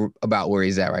about where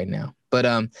he's at right now.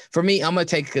 But for me, I'm gonna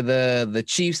take the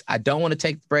Chiefs. I don't want to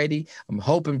take Brady. I'm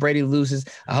hoping Brady loses.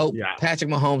 I hope Patrick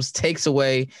Mahomes takes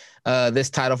away this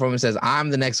title from him and says, I'm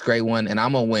the next great one, and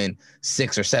I'm gonna win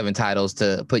 6 or 7 titles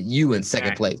to put you in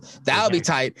second place. That'll be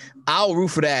tight. I'll root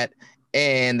for that.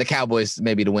 And the Cowboys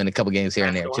maybe to win a couple games here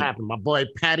and there. That's gonna happen. My boy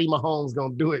Patty Mahomes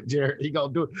gonna do it, Jared. He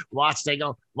gonna do it. Watch.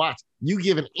 You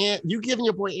giving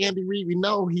your boy Andy Reid. We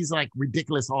know he's like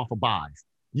ridiculous off of buys.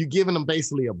 You giving him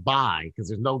basically a bye because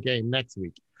there's no game next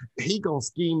week. He gonna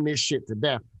scheme this shit to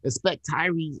death. Expect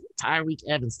Tyreek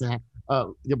Evans to have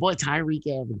your boy Tyreek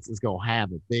Evans is gonna have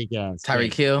a big ass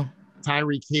Tyreek Hill.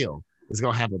 Tyreek Hill is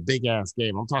gonna have a big ass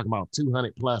game. I'm talking about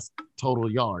 200 plus total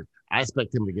yards. I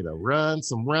expect him to get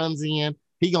some runs in.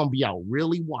 He gonna be out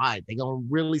really wide. They gonna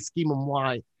really scheme him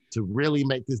wide to really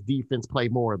make this defense play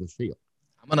more of the field.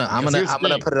 I'm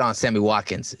gonna put it on Sammy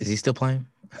Watkins. Is he still playing?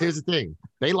 Here's the thing.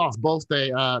 They lost both.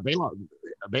 They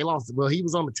lost. Well, he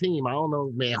was on the team. I don't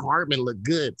know, man. Hartman looked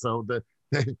good. So the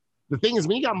thing is,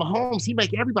 when you got Mahomes, he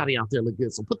make everybody out there look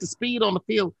good. So put the speed on the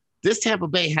field. This Tampa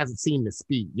Bay hasn't seen the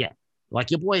speed yet. Like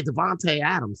your boy Devontae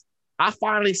Adams. I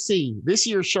finally see this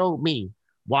year showed me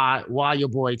why your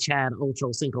boy Chad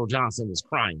Ocho Cinco Johnson was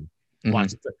crying.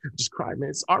 Watch it, just cry, man.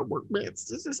 It's artwork, man.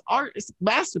 This is art. It's a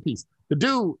masterpiece. The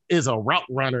dude is a route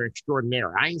runner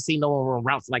extraordinaire. I ain't seen no one run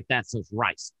routes like that since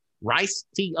Rice. Rice,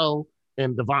 T.O.,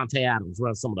 and Devontae Adams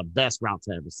run some of the best routes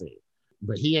I've ever seen.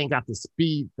 But he ain't got the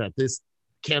speed that this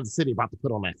Kansas City about to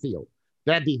put on that field.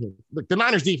 That defense, look, the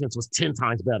Niners defense was 10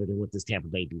 times better than what this Tampa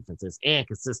Bay defense is, and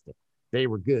consistent. They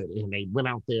were good, and they went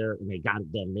out there and they got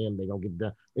it done. Then they gonna get it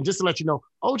done. And just to let you know,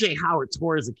 O.J. Howard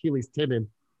tore his Achilles tendon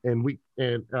in week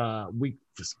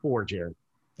 4, Jared.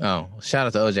 Oh, shout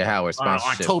out to O.J. Howard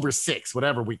sponsorship. October 6th,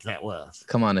 whatever week that was.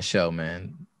 Come on the show,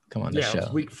 man. Come on the show. It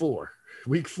was week 4.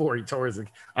 Week 4, he tore his.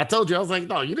 I told you, I was like,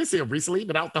 no, you didn't see him recently. He's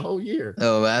been out the whole year.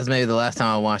 Oh, that's maybe the last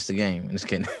time I watched the game. I'm just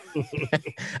kidding.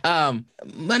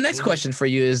 My next question for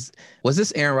you is: was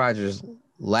this Aaron Rodgers'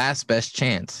 last best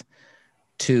chance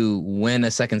to win a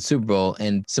second Super Bowl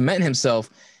and cement himself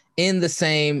in the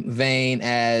same vein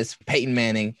as Peyton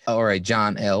Manning or a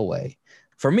John Elway?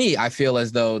 For me, I feel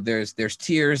as though there's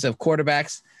tiers of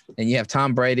quarterbacks, and you have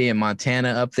Tom Brady and Montana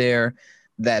up there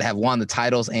that have won the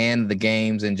titles and the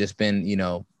games and just been,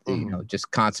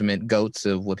 just consummate goats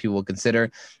of what people would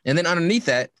consider. And then underneath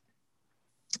that,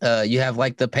 you have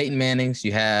like the Peyton Mannings,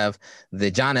 you have the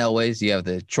John Elways, you have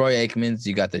the Troy Aikmans,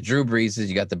 you got the Drew Breeses,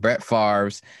 you got the Brett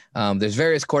Favres. There's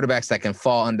various quarterbacks that can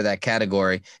fall under that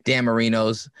category, Dan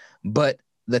Marino's, but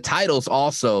the titles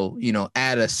also,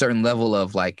 add a certain level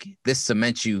of like, this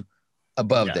cements you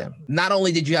above them. Not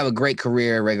only did you have a great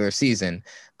career regular season,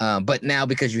 but now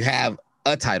because you have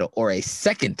a title or a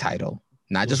second title,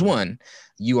 not just one,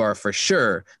 you are for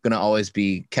sure going to always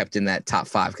be kept in that top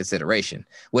 5 consideration,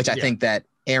 which I think that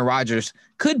Aaron Rodgers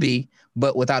could be,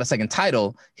 but without a second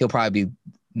title, he'll probably be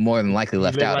more than likely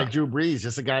left out. Like Drew Brees,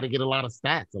 just a guy to get a lot of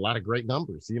stats, a lot of great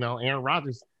numbers. Aaron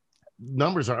Rodgers'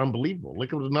 numbers are unbelievable.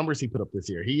 Look at the numbers he put up this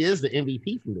year. He is the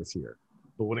MVP from this year.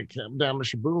 But when it came down to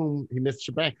shaboom, he missed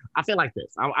shebang. I feel like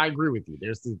this. I agree with you.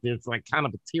 There's like kind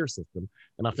of a tier system.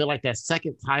 And I feel like that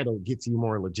second title gets you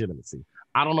more legitimacy.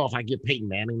 I don't know if I give Peyton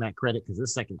Manning that credit because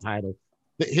this second title,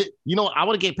 I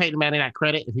would have gave Peyton Manning that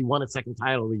credit if he won a second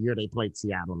title the year they played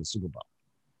Seattle in the Super Bowl.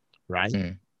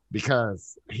 Right?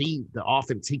 Because the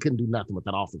offense, he couldn't do nothing with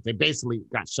that offense. They basically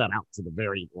got shut out to the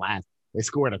very last. They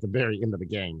scored at the very end of the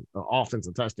game, an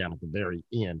offensive touchdown at the very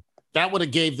end. That would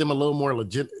have gave them a little more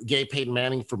gave Peyton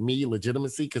Manning, for me,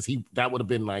 legitimacy, because that would have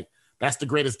been like, that's the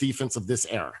greatest defense of this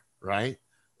era, right?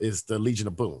 Is the Legion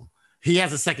of Boom. He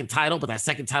has a second title, but that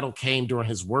second title came during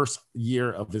his worst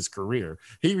year of his career.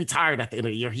 He retired at the end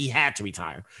of the year. He had to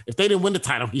retire. If they didn't win the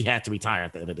title, he had to retire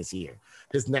at the end of this year.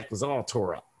 His neck was all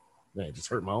tore up. Man, it just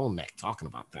hurt my own neck talking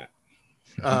about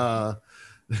that.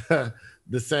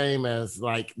 The same as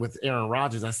like with Aaron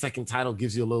Rodgers, that second title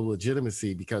gives you a little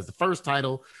legitimacy because the first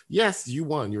title, yes, you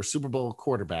won. You're a Super Bowl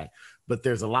quarterback, but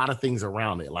there's a lot of things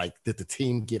around it. Like, did the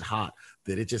team get hot?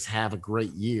 Did it just have a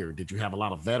great year? Did you have a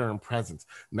lot of veteran presence?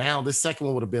 Now, this second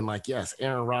one would have been like, yes,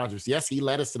 Aaron Rodgers. Yes, he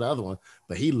led us to the other one,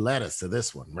 but he led us to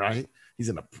this one, right? He's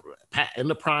in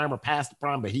the prime or past the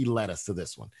prime, but he led us to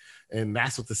this one. And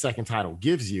that's what the second title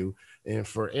gives you. And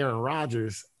for Aaron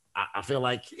Rodgers, I feel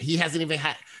like he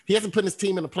hasn't put his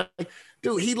team in the play.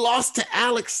 Dude, he lost to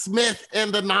Alex Smith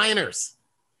and the Niners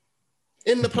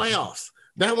in the playoffs.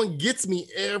 That one gets me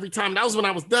every time. That was when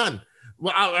I was done.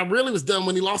 Well, I really was done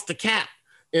when he lost to Cap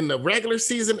in the regular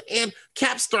season. And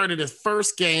Cap started his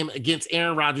first game against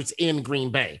Aaron Rodgers in Green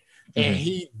Bay. And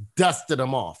he dusted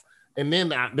them off. And then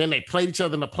they played each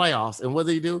other in the playoffs. And what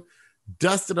did he do?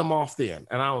 Dusted them off then.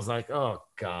 And I was like, oh,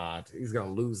 God, he's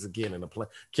going to lose again in the play.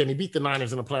 Can he beat the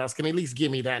Niners in the playoffs? Can he at least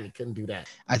give me that? And he couldn't do that.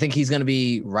 I think he's going to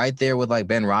be right there with like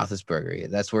Ben Roethlisberger.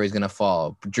 That's where he's going to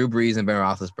fall. Drew Brees and Ben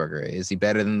Roethlisberger. Is he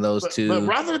better than those two? But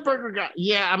Roethlisberger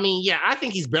I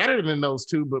think he's better than those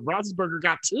two, but Roethlisberger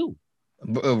got 2.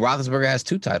 Roethlisberger has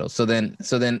 2 titles. So then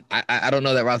I don't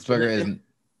know that Roethlisberger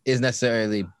is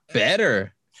necessarily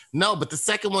better. No, but the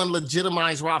second one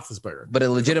legitimized Roethlisberger. But it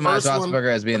legitimized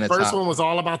Roethlisberger as being the first one was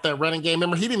all about that running game.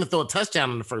 Remember, he didn't even throw a touchdown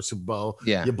in the first Super Bowl.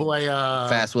 Yeah. Your boy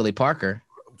Fast Willie Parker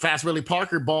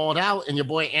balled out, and your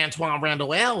boy Antoine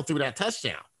Randall L threw that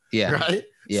touchdown. Yeah. Right?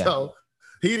 Yeah. So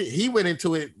he went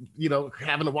into it,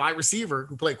 having a wide receiver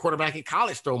who played quarterback in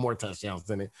college throw more touchdowns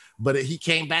than it. But he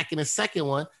came back in his second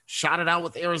one, shot it out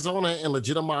with Arizona, and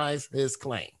legitimized his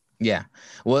claim. Yeah.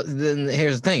 Well, then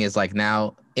here's the thing. It's like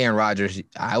now Aaron Rodgers,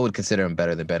 I would consider him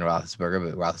better than Ben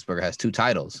Roethlisberger, but Roethlisberger has 2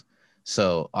 titles.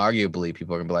 So arguably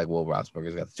people are going to be like, well,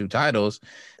 Roethlisberger's got the 2 titles.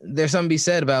 There's something to be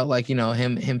said about like,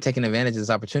 him taking advantage of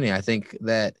this opportunity. I think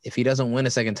that if he doesn't win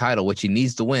a second title, which he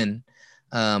needs to win,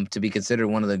 to be considered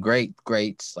one of the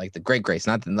greats, like the greats,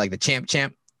 not like the champ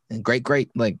and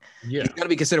great. Like, he's got to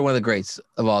be considered one of the greats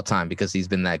of all time because he's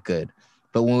been that good.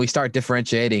 But when we start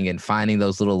differentiating and finding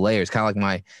those little layers, kind of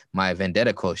like my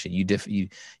vendetta quotient,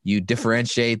 you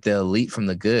differentiate the elite from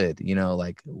the good. You know,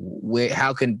 like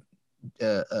how can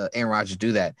Aaron Rodgers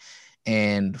do that?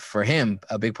 And for him,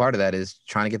 a big part of that is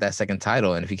trying to get that second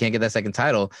title. And if he can't get that second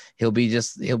title, he'll be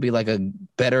like a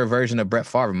better version of Brett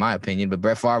Favre, in my opinion. But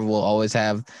Brett Favre will always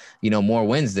have, more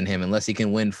wins than him unless he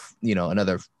can win,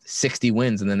 another 60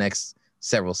 wins in the next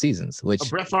several seasons. Which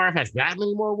Brett Favre has that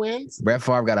many more wins? Brett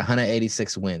Favre got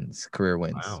 186 career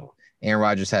wins. Wow. Aaron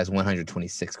Rodgers has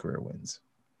 126 career wins.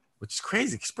 Which is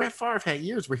crazy because Brett Favre had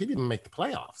years where he didn't make the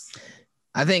playoffs.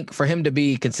 I think for him to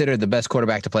be considered the best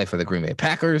quarterback to play for the Green Bay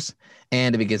Packers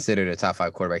and to be considered a top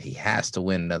 5 quarterback, he has to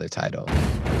win another title.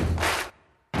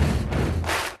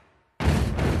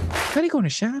 Cuddy Corner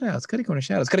shoutouts. Cuddy Corner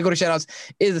shoutouts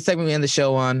is the segment we end the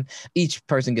show on. Each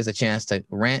person gets a chance to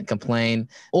rant, complain,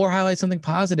 or highlight something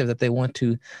positive that they want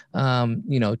to,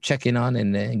 check in on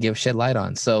and shed light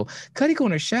on. So Cuddy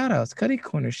Corner shoutouts. Cuddy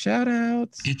Corner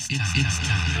shoutouts. It's time.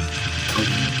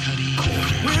 Cuddy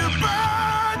Corner.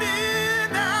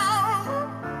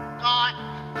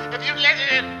 If you let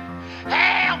it in,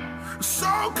 hell, so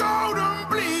cold and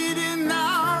bleeding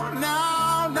now.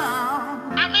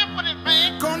 I'm in for it,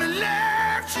 man. Gonna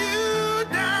let you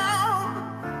down.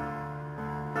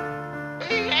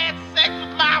 He had sex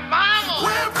with my mama.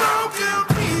 We're broken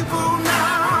people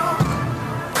now.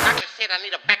 I just said I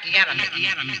need a backyard.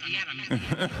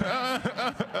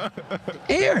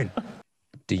 Aaron,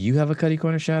 do you have a Cuddy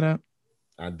Corner shout out?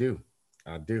 I do.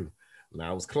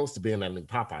 Now, I was close to being that new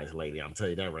Popeyes lady. I'll tell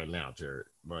you that right now, Jared.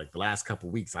 Like the last couple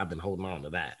of weeks, I've been holding on to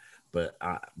that. But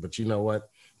you know what?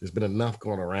 There's been enough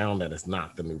going around that it's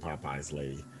not the new Popeyes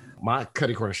lady. My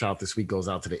Cuddy Corner shout this week goes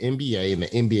out to the NBA and the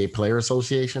NBA Player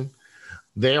Association.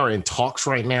 They are in talks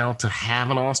right now to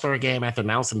have an All-Star game after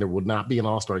announcing there would not be an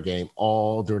All-Star game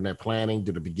all during their planning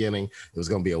to the beginning. It was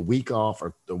going to be a week off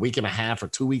or a week and a half or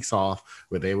 2 weeks off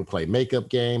where they would play makeup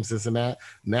games, this and that.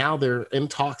 Now they're in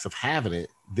talks of having it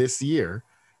this year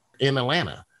in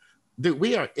Atlanta. Dude,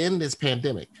 we are in this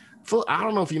pandemic. I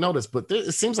don't know if you know this, but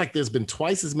it seems like there's been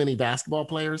twice as many basketball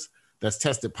players that's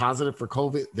tested positive for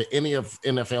COVID than any of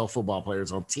NFL football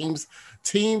players on teams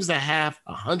that have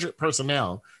 100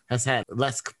 personnel has had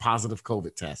less positive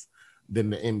COVID tests than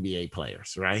the NBA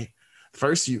players, right?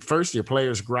 First, your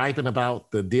players griping about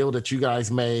the deal that you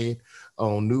guys made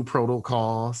on new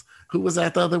protocols. Who was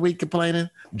that the other week complaining?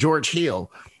 George Hill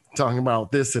talking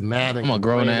about this and that. I'm a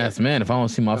grown-ass man if I want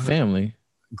to see my family.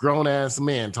 Grown-ass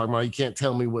men talking about you can't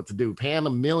tell me what to do. Paying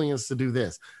them millions to do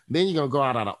this. Then you're going to go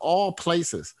out of all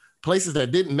places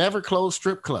that never close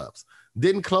strip clubs,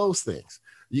 didn't close things.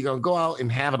 You're going to go out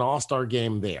and have an all-star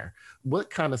game there. What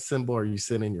kind of symbol are you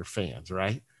sending your fans,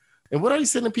 right? And what are you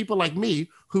sending people like me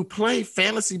who play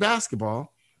fantasy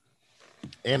basketball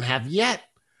and have yet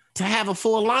to have a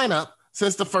full lineup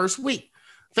since the first week?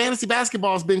 Fantasy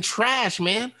basketball has been trash,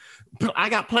 man. I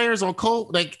got players on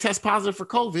COVID, they test positive for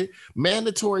COVID,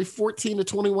 mandatory 14 to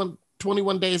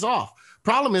 21 days off.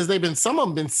 Problem is some of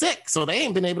them been sick, so they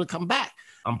ain't been able to come back.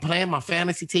 I'm playing my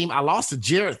fantasy team. I lost to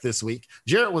Jarrett this week.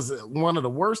 Jarrett was one of the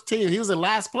worst teams. He was in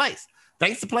last place.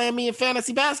 Thanks to playing me in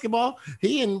fantasy basketball.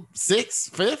 He in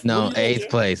 6th, 5th. No, 8th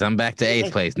place. I'm back to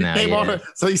 8th place now. Yeah.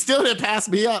 So he still didn't pass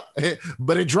me up,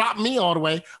 but it dropped me all the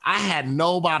way. I had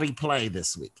nobody play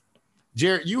this week.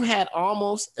 Jarrett, you had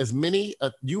almost as many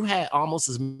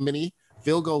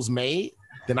field goals made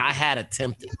than I had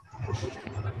attempted.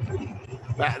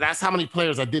 That's how many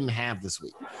players I didn't have this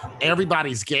week.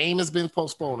 Everybody's game has been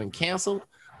postponed and canceled.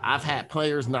 I've had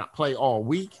players not play all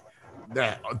week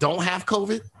that don't have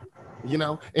COVID,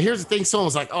 And here's the thing: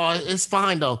 someone's like, "Oh, it's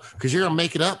fine though, because you're gonna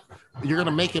make it up. You're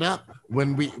gonna make it up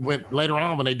when later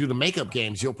on when they do the makeup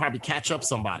games. You'll probably catch up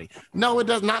somebody." No, it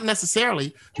does not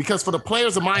necessarily, because for the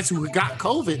players of mine who got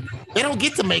COVID, they don't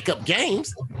get to make up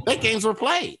games. Their games were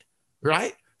played,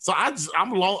 right? So I'm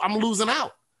losing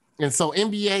out, and so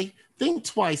NBA. Think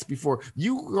twice before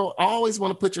you always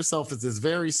want to put yourself as this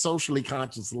very socially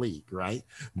conscious league, right?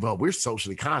 Well, we're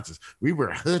socially conscious. We wear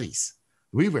hoodies.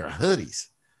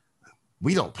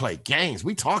 We don't play games.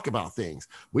 We talk about things.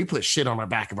 We put shit on the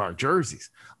back of our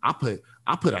jerseys. I put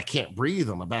I can't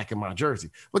breathe on the back of my jersey.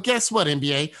 But guess what,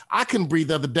 NBA? I couldn't breathe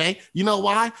the other day. You know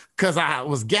why? Because I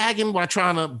was gagging while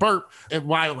trying to burp and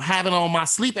while having on my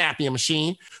sleep apnea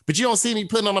machine. But you don't see me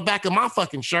putting on the back of my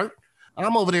fucking shirt.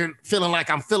 I'm over there feeling like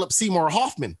I'm Philip Seymour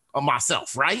Hoffman of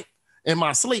myself, right? In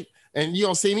my sleep. And you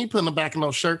don't see me putting the back of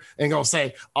no shirt and gonna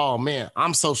say, "Oh man,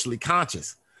 I'm socially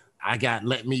conscious. I got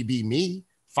let me be me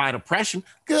fight oppression.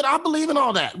 Good, I believe in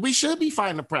all that. We should be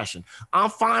fighting oppression. I'm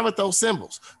fine with those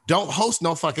symbols. Don't host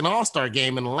no fucking All-Star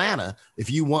game in Atlanta if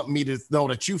you want me to know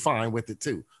that you fine with it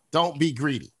too. Don't be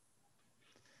greedy.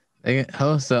 They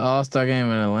host the All-Star game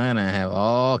in Atlanta and have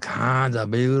all kinds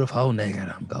of beautiful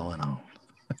nigga going on.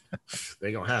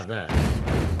 They gonna have that.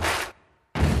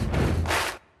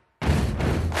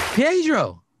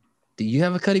 Pedro, do you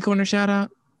have a Cuddy Corner shout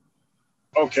out?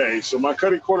 Okay, so my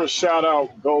Cuddy Corner shout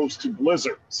out goes to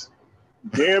Blizzards.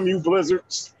 Damn you,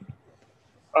 Blizzards.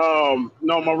 No,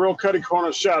 my real Cuddy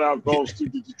Corner shout out goes to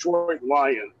the Detroit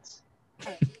Lions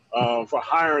for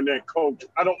hiring that coach.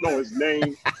 I don't know his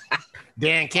name.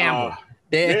 Dan Campbell.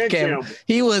 Dan Campbell.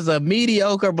 He was a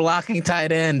mediocre blocking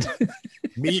tight end.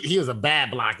 He was a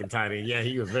bad blocking tight end. Yeah,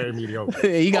 he was very mediocre.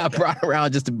 He got brought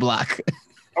around just to block.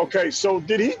 Okay, so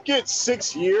did he get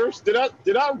 6 years? Did I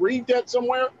read that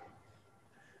somewhere?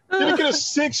 Did he get a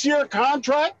 6-year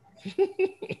contract?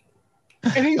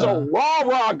 And he's a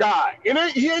rah-rah guy. And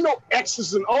he ain't no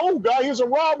X's and O guy. He's a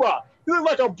rah-rah. He looks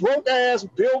like a broke-ass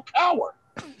Bill Cowher.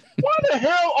 Why the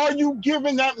hell are you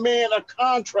giving that man a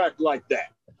contract like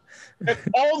that? And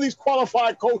all these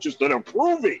qualified coaches that are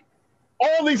proving,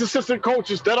 all these assistant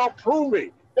coaches that are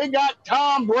proving, they got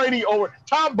Tom Brady over.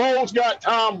 Tom Bowles got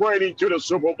Tom Brady to the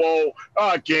Super Bowl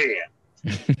again.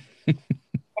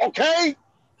 Okay?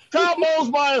 Tom Bowles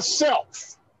by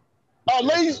himself.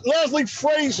 Leslie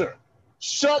Frazier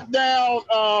shut down,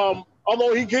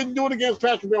 although he couldn't do it against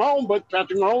Patrick Mahomes, but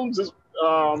Patrick Mahomes is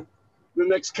the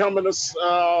next coming of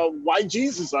white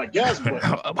Jesus, I guess.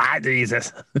 White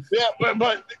Jesus. Yeah,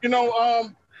 but you know,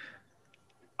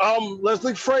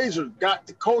 Leslie Frazier got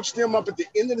to coach them up at the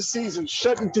end of the season,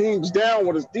 shutting teams down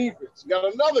with his defense.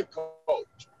 Got another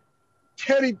coach,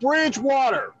 Teddy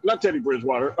Bridgewater. Not Teddy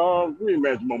Bridgewater.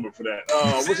 Reimagine moment for that.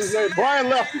 What's his name? Brian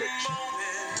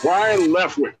Leftwich. Brian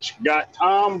Leftwich got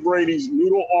Tom Brady's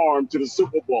noodle arm to the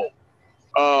Super Bowl.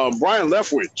 Brian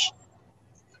Leftwich,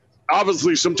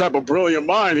 obviously some type of brilliant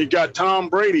mind. He got Tom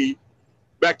Brady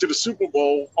back to the Super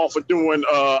Bowl off of doing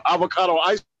avocado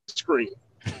ice cream.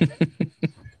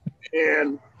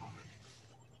 And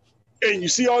you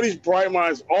see all these bright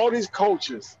minds, all these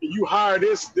coaches, and you hire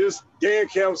this Dan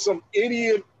Campbell, some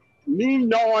idiot,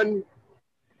 knee-gnawing,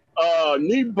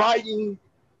 knee-biting,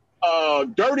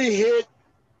 dirty hit,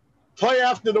 play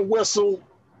after the whistle,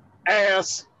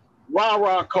 ass,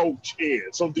 rah-rah coach in.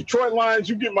 So Detroit Lions,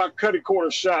 you get my Cuddy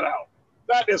Corner shout out.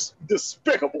 That is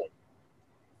despicable.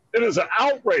 It is an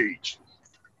outrage.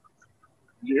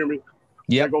 Did you hear me? Yep.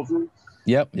 Did I go through?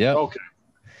 Yep. Okay.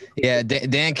 Yeah,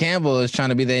 Dan Campbell is trying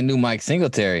to be their new Mike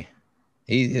Singletary.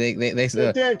 They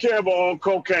Dan Campbell on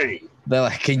cocaine. They're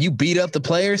like, can you beat up the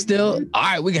players still? All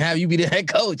right, we can have you be the head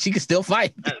coach. He can still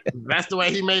fight. That's the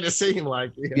way he made it seem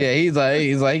like. Yeah, he's like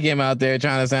he came out there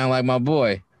trying to sound like my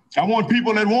boy. I want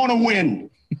people that want to win.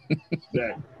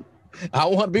 Yeah. I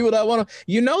want people that want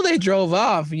to. They drove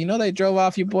off. They drove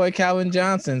off your boy Calvin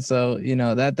Johnson. So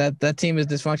that team is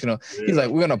dysfunctional. Yeah. He's like,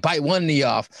 we're gonna bite one knee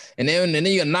off, and then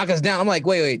you're gonna knock us down. I'm like,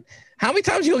 wait. How many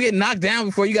times you gonna get knocked down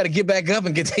before you got to get back up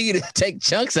and continue to take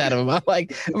chunks out of him? I'm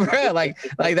like, bro, like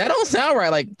that don't sound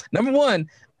right. Like, number one,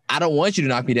 I don't want you to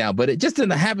knock me down, but it just in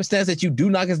the happenstance that you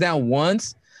do knock us down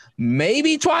once,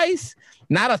 maybe twice,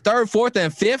 not a third, fourth,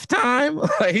 and fifth time.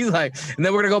 Like, he's like, and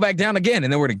then we're gonna go back down again,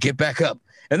 and then we're gonna get back up.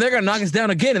 And they're gonna knock us down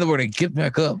again, and then we're gonna get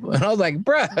back up. And I was like,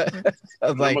 bruh.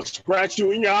 I'm gonna scratch you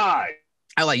in your eye.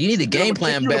 I like, you need to game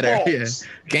plan better. Yeah.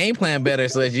 Game plan better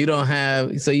so that you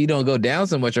don't go down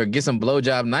so much, or get some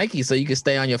blowjob Nike so you can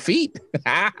stay on your feet.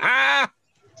 That's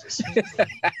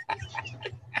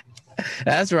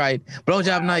right.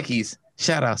 Blowjob Nikes.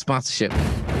 Shout out sponsorship.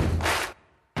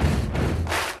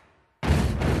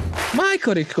 My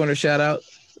Cuddy Corner shout out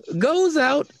goes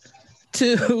out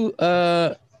to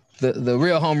the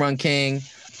real home run king.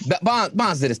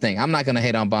 Bonds did his thing. I'm not gonna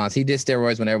hate on Bonds. He did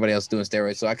steroids when everybody else was doing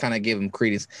steroids, so I kind of give him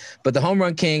credence. But the home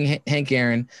run king, Hank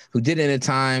Aaron, who did it in a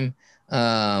time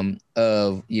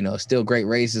of still great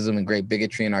racism and great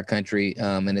bigotry in our country,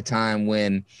 in a time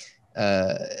when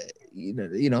there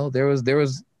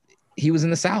was he was in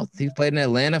the South. He played in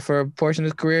Atlanta for a portion of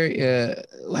his career.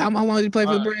 How long did he play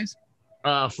for the Braves?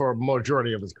 For a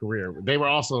majority of his career. They were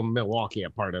also in Milwaukee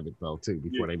at part of it though too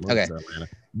before they moved to Atlanta.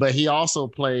 But he also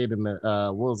played in the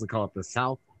what was it called, the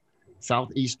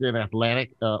Southeastern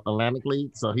Atlantic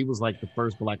League. So he was like the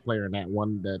first black player in that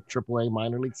one, the AAA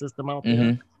minor league system out there.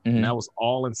 Mm-hmm. And that was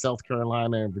all in South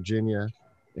Carolina and Virginia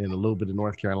and a little bit of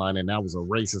North Carolina. And that was a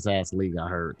racist ass league, I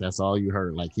heard. That's all you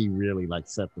heard. Like, he really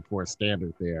set the poor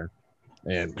standard there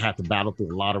and had to battle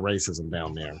through a lot of racism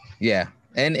down there. Yeah.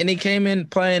 And he came in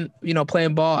playing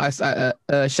ball. I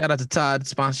shout out to Todd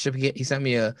sponsorship. He sent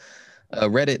me a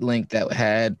Reddit link that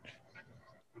had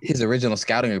his original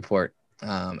scouting report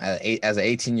as an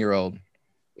 18-year-old.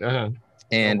 Uh-huh.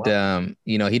 And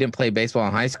he didn't play baseball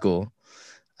in high school.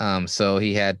 So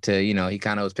he had to, he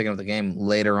kind of was picking up the game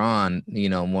later on,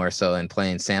 more so, and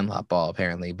playing sandlot ball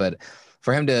apparently. But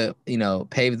for him to,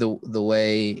 pave the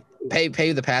way,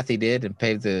 pave the path he did, and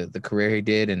pave the career he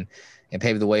did, and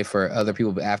pave the way for other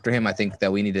people after him, I think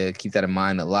that we need to keep that in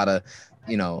mind. A lot of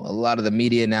the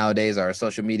media nowadays, our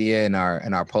social media and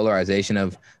our polarization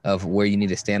of where you need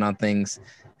to stand on things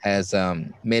has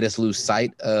made us lose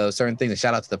sight of certain things. And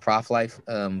shout out to the Prof Life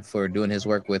for doing his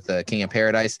work with King of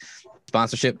Paradise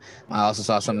sponsorship. I also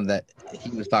saw something that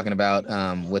he was talking about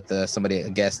with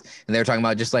a guest, and they were talking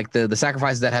about just like the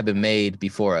sacrifices that have been made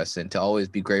before us, and to always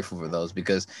be grateful for those,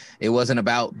 because it wasn't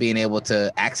about being able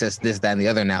to access this, that, and the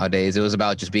other nowadays. It was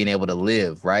about just being able to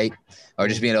live, right? Or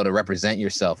just being able to represent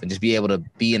yourself and just be able to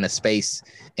be in a space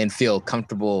and feel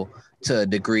comfortable to a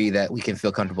degree that we can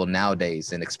feel comfortable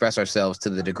nowadays, and express ourselves to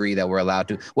the degree that we're allowed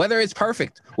to, whether it's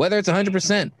perfect, whether it's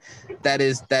 100%, that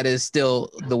is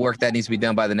still the work that needs to be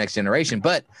done by the next generation.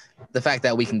 But the fact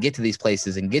that we can get to these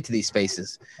places and get to these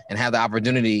spaces and have the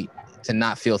opportunity to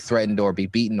not feel threatened or be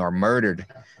beaten or murdered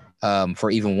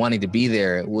for even wanting to be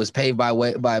there was paved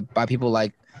by people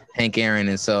like Hank Aaron.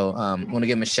 And so I want to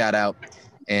give him a shout out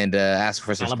and ask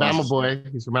for some Alabama boy.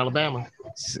 He's from Alabama.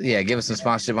 Yeah, give us some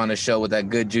sponsorship on the show with that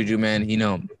good juju, man.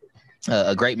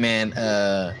 A great man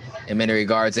in many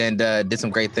regards, and did some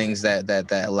great things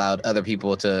that allowed other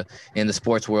people to, in the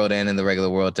sports world and in the regular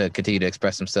world, to continue to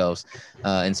express themselves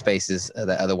in spaces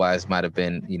that otherwise might have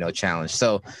been, challenged.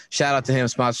 So shout out to him,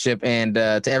 sponsorship, and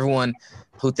to everyone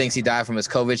who thinks he died from his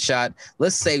COVID shot.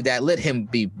 Let's save that. Let him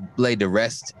be laid to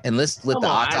rest, and let's let the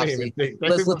autopsy.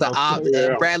 Let's let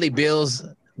the Bradley Bill's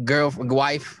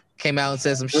wife came out and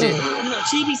said some shit.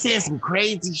 She be saying some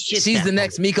crazy shit. She's the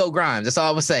next Miko Grimes. That's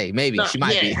all I would say. Maybe she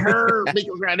might be. Her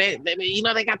Miko Grimes.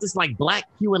 They got this like black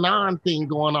QAnon thing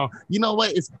going on. You know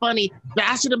what? It's funny.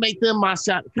 I should have made them my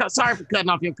shot. Sorry for cutting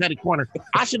off your cutting corner.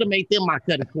 I should have made them my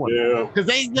cutting corner. Yeah. Because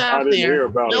they got out there.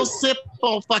 They'll sip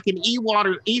on fucking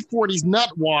E40's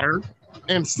nut water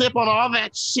and sip on all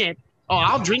that shit. Oh,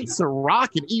 I'll drink Ciroc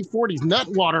and E40's nut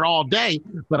water all day,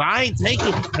 but I ain't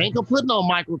gonna put no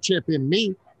microchip in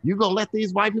me. You gonna let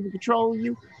these white people control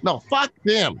you? No, fuck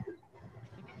them.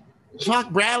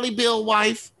 Fuck Bradley Bill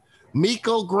wife,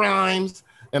 Miko Grimes,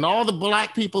 and all the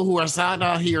black people who are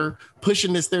out here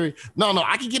pushing this theory. No,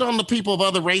 I can get on the people of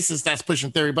other races that's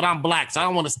pushing theory, but I'm black, so I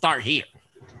don't want to start here.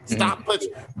 Stop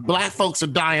pushing. Black folks are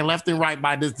dying left and right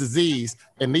by this disease,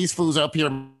 and these fools are up here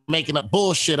making up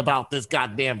bullshit about this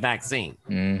goddamn vaccine.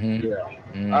 Mm-hmm. Yeah.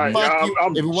 Mm-hmm. Fuck you.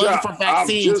 If it wasn't for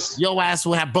vaccines, your ass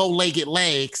will have bow-legged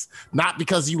legs, not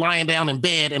because you lying down in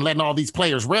bed and letting all these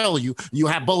players rail you. You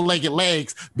have bow-legged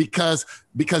legs because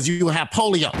you have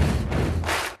polio.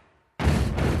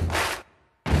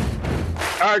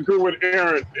 I agree with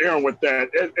Aaron with that.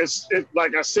 It's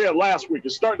like I said last week,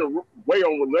 it's starting to weigh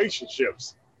on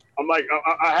relationships. I'm like,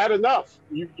 I had enough.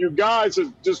 You guys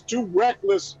are just too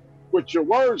reckless with your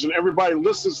words, and everybody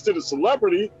listens to the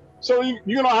celebrity. So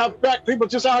you're gonna have black people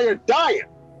just out here dying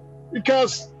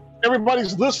because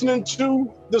everybody's listening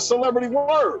to the celebrity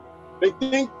word. They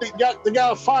think they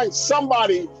gotta find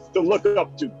somebody to look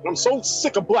up to. I'm so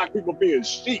sick of black people being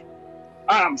sheep.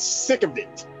 I'm sick of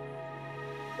it.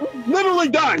 Literally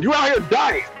dying. You out here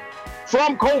dying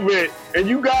from COVID, and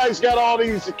you guys got all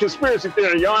these conspiracy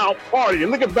theories. Y'all out partying.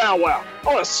 Look at Bow Wow. I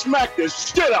want to smack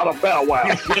this shit out of Bow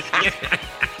Wow.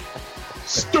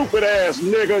 Stupid ass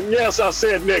nigga. Yes, I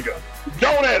said nigga.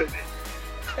 Don't edit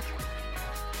it.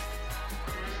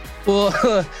 Well,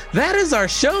 that is our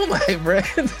show, my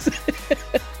friends.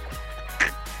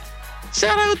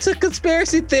 Shout out to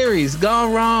Conspiracy Theories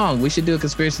Gone Wrong. We should do a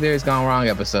Conspiracy Theories Gone Wrong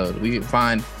episode. We can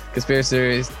find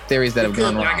conspiracy theories that have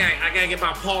gone wrong. I gotta get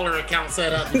my Parler account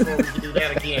set up before we can do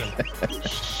that again.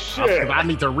 Shit. I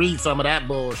need to read some of that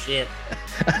bullshit.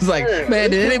 I was like, man,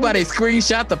 did anybody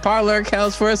screenshot the Parler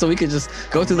accounts for us so we could just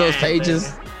go through those pages?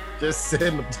 Man. Just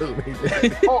send them to me.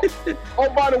 oh,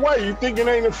 by the way, you think it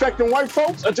ain't affecting white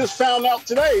folks? I just found out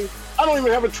today I don't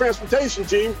even have a transportation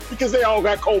team because they all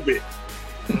got COVID.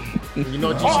 You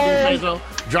know what you should do, Pedro?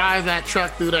 Drive that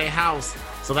truck through their house.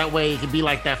 So that way it can be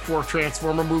like that fourth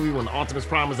Transformer movie when Optimus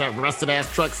Prime is that rusted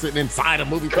ass truck sitting inside a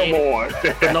movie theater.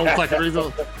 Come on. For no fucking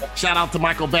reason. Shout out to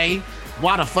Michael Bay.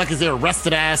 Why the fuck is there a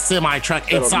rusted ass semi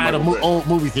truck inside a old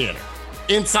movie theater?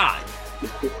 Inside.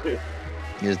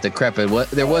 is decrepit.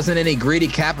 There wasn't any greedy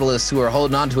capitalists who were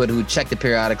holding on to it who checked it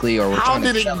periodically or were How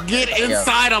trying did to it get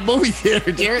inside a movie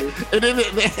theater, Jared? And then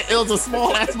it was a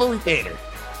small ass movie theater.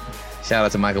 Shout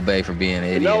out to Michael Bay for being an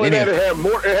idiot. No, it had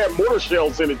mortar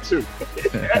shells in it too.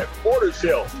 It had mortar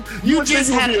shells. You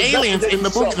just had aliens in the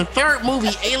movie. The third movie,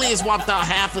 aliens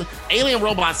alien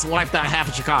robots wiped out half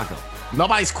of Chicago.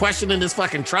 Nobody's questioning this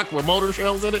fucking truck with motor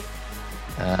shells in it.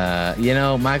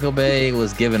 Michael Bay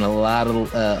was given a lot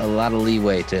of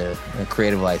leeway to a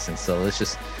creative license. So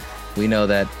we know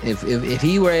that if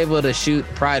he were able to shoot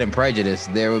Pride and Prejudice,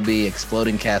 there would be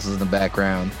exploding castles in the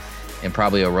background and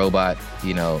probably a robot,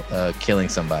 killing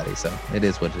somebody. So it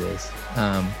is what it is.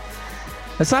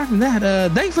 Aside from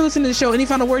that, thanks for listening to the show. Any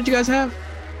final words you guys have?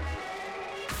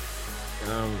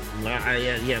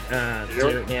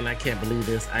 Jared, man, I can't believe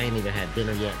this. I ain't even had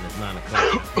dinner yet, and it's 9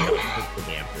 o'clock.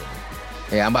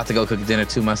 Yeah, I'm about to go cook dinner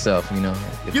too myself.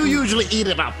 You usually eat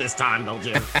about this time, though,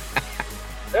 Jared.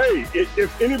 Hey,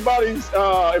 if anybody's,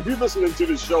 if you're listening to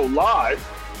this show live,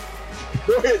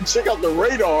 go ahead and check out the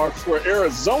radar for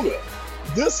Arizona.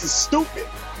 This is stupid.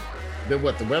 The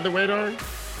weather radar?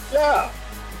 Yeah.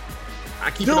 I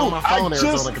keep it on my phone,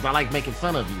 Arizona, because I like making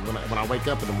fun of you when I wake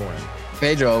up in the morning.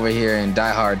 Pedro over here in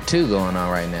Die Hard 2 going on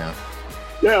right now.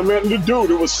 Yeah, man, dude,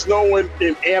 it was snowing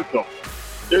in Anthem.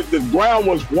 The ground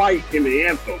was white in the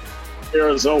Anthem,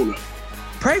 Arizona.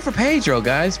 Pray for Pedro,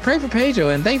 guys. Pray for Pedro,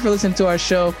 and thanks for listening to our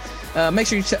show. Make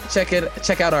sure you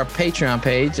check out our Patreon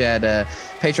page at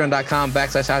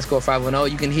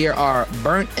patreon.com/highscore510. You can hear our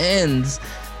Burnt Ends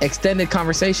extended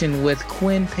conversation with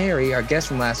Quinn Perry, our guest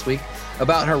from last week,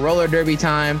 about her roller derby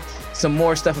time, some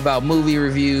more stuff about movie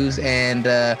reviews, and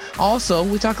also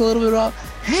we talk a little bit about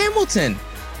Hamilton.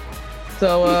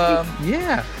 So,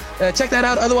 check that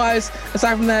out. Otherwise,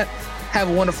 aside from that, have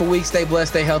a wonderful week. Stay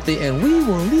blessed, stay healthy, and we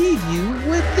will leave you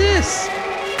with this.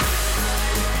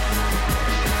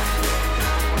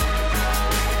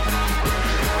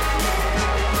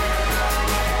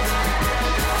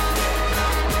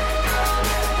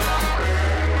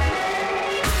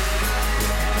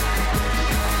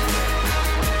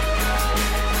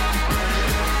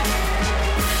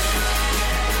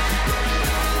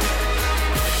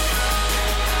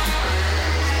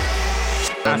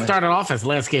 I started off as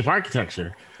landscape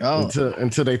architecture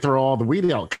until they throw all the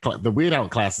weed out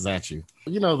classes at you.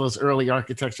 Those early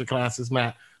architecture classes,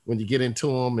 Matt, when you get into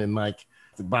them and by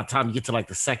the time you get to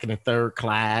the second and third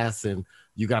class and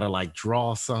you got to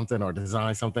draw something or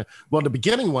design something. Well, the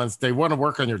beginning ones, they want to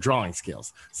work on your drawing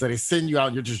skills. So they send you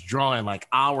out, you're just drawing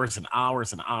hours and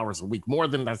hours and hours a week, more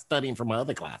than I'm studying for my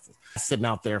other classes. Sitting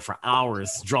out there for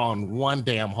hours drawing one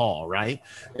damn hall, right?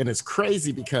 And it's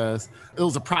crazy because it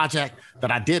was a project that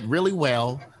I did really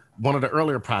well, one of the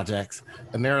earlier projects,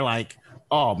 and they're like,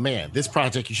 oh man, this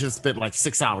project, you should have spent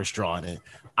 6 hours drawing it.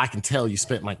 I can tell you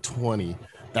spent 20.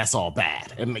 That's all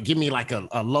bad. And they give me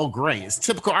a low grade. It's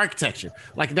typical architecture.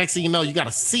 Next thing you know, you got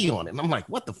a C on it. And I'm like,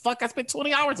 what the fuck? I spent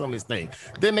 20 hours on this thing.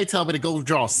 Then they tell me to go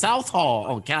draw South Hall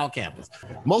on Cal campus.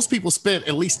 Most people spend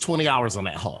at least 20 hours on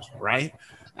that hall, right?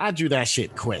 I drew that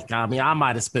shit quick. I mean, I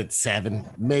might have spent 7,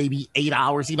 maybe 8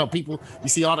 hours. You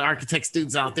see all the architect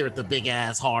students out there with the big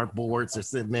ass hard boards. They're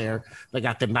sitting there. They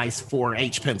got the nice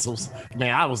 4H pencils.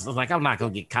 Man, I was like, I'm not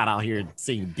going to get caught out here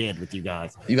seeing dead with you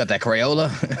guys. You got that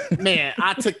Crayola? Man,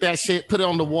 I took that shit, put it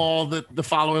on the wall the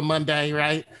following Monday,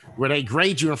 right? Where they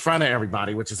grade you in front of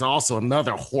everybody, which is also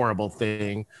another horrible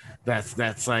thing.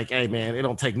 That's like, hey man, it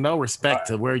don't take no respect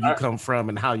to where you come from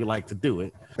and how you like to do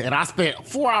it. And I spent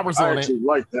 4 hours on it. I actually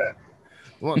like that.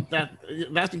 Well,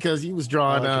 that's because you was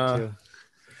drawing.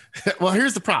 Well,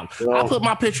 here's the problem. I put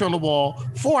my picture on the wall,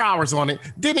 4 hours on it,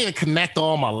 didn't even connect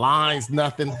all my lines,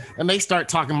 nothing. And they start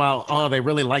talking about, oh, they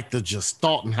really like the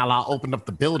gestalt and how I opened up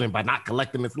the building by not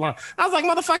collecting this line. I was like,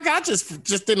 motherfucker, I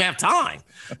just didn't have time.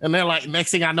 And they're like,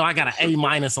 next thing I know, I got an A-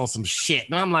 on some shit.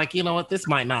 And I'm like, you know what? This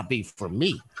might not be for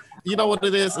me. You know what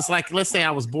it is? It's like, let's say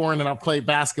I was born and I played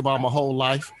basketball my whole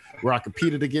life, where I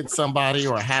competed against somebody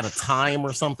or I had a time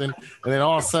or something. And then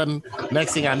all of a sudden,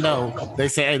 next thing I know, they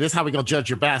say, hey, this is how we're going to judge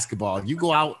your basketball. You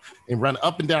go out and run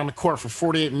up and down the court for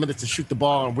 48 minutes to shoot the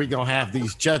ball, and we're going to have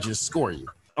these judges score you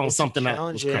on something that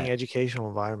was challenging educational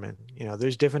environment.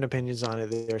 There's different opinions on it.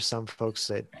 There are some folks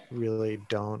that really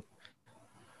don't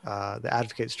that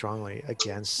advocate strongly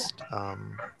against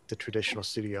the traditional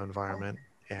studio environment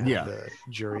and the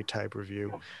jury type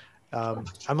review. I'm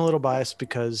a little biased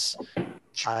because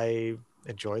I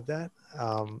enjoyed that,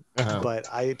 but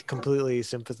I completely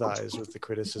sympathize with the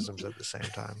criticisms at the same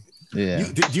time. Yeah.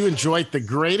 Did you enjoy the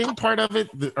grading part of it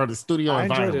or the studio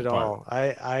environment? I enjoyed it all.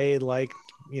 I liked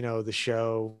the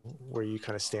show where you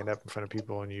kind of stand up in front of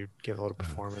people and you give a little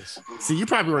performance. See, you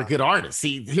probably were a good artist.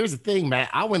 See, here's the thing, Matt.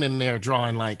 I went in there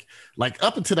drawing like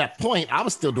up until that point, I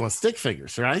was still doing stick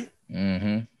figures, right?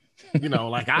 Mm-hmm.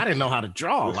 Like I didn't know how to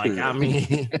draw. Like, I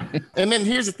mean, and then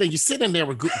here's the thing: you sit in there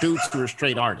with dudes who are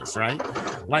straight artists, right?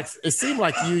 Like it seemed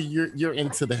like you're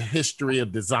into the history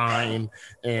of design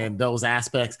and those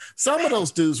aspects. Some of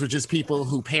those dudes were just people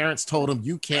who parents told them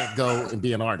you can't go and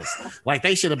be an artist. Like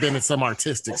they should have been in some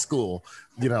artistic school.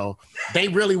 They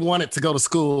really wanted to go to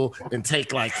school and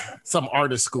take like some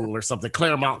artist school or something,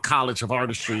 Claremont College of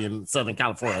Artistry in Southern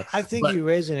California. I think you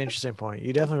raised an interesting point.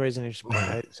 You definitely raised an interesting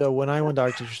point. So when I went to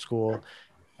architecture school,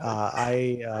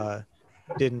 I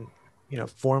didn't,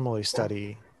 formally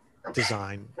study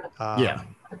design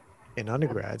in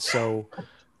undergrad. So,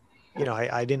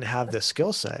 I didn't have the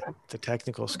skill set, the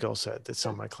technical skill set that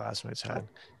some of my classmates had.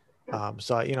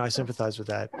 So, I sympathize with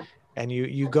that. And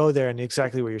you go there and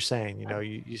exactly what you're saying,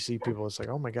 you see people, it's like,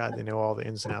 oh my God, they know all the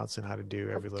ins and outs and how to do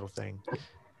every little thing.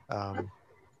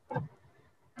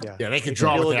 Yeah, they could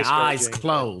draw with their eyes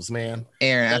closed, man.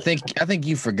 Aaron, I think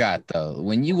you forgot though.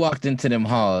 When you walked into them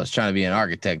halls trying to be an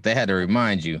architect, they had to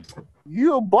remind you.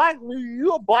 You're a black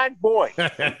boy.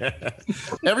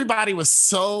 Everybody was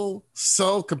so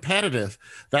competitive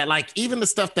that like even the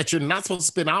stuff that you're not supposed to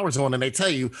spend hours on, and they tell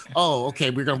you, oh,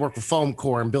 okay, we're gonna work with foam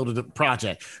core and build a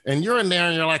project, and you're in there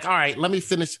and you're like, all right, let me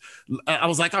finish. I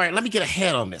was like, all right, let me get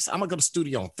ahead on this. I'm gonna go to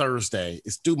studio on Thursday.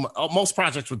 It's due. Most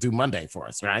projects would do Monday for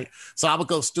us, right? So I would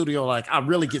go studio like I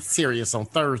really get serious on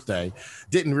Thursday.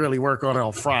 Didn't really work on it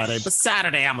on Friday, but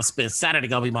Saturday I'm gonna spend. Saturday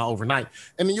gonna be my overnight,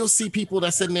 and then you'll see people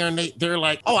that's sitting there and they're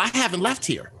like, oh, I haven't left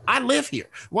here. I live here.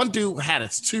 One dude had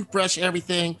his toothbrush,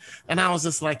 everything. And I was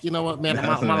just like, you know what, man,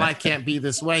 my life can't be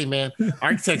this way, man.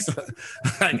 Architects,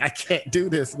 I can't do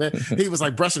this, man. He was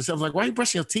like brushing himself. I was like, why are you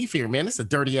brushing your teeth here, man? It's a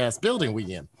dirty ass building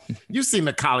we in. You've seen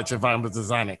the College of Environmental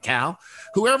Design at Cal.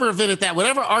 Whoever invented that,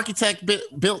 whatever architect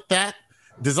built that,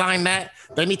 designed that,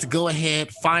 they need to go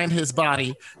ahead, find his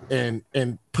body and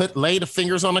lay the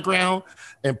fingers on the ground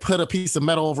and put a piece of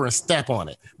metal over and step on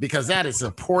it, because that is a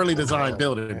poorly designed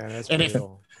building.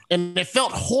 And it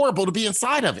felt horrible to be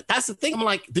inside of it. That's the thing. I'm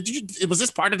like, was this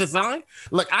part of design?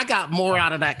 Look, I got more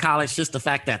out of that college, just the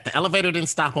fact that the elevator didn't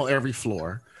stop on every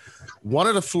floor. One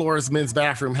of the floors, men's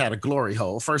bathroom, had a glory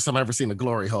hole. First time I ever seen a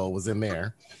glory hole was in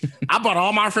there. I bought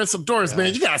all my friends some doors,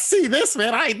 man. You got to see this,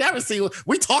 man. I ain't never seen it.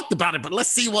 We talked about it, but let's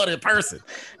see what in person.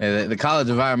 The College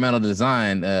of Environmental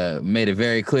Design made it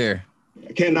very clear.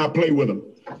 Cannot play with them.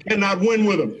 Cannot win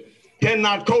with them.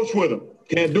 Cannot coach with them.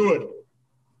 Can't do it.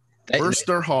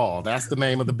 Worcester Hall. That's the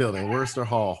name of the building. Worcester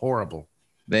Hall. Horrible.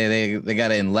 They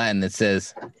got it in Latin that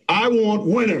says, I want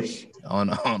winners. On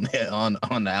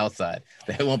the outside.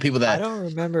 They want people that I don't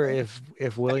remember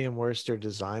if William Worcester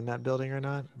designed that building or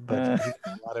not, but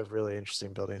a lot of really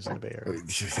interesting buildings in the Bay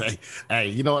Area. Hey,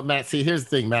 you know what, Matt? See, here's the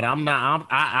thing, Matt.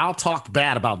 I'll talk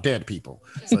bad about dead people.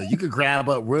 So you could grab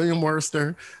up William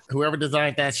Worcester, whoever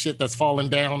designed that shit that's falling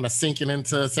down, that's sinking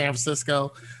into San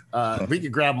Francisco. We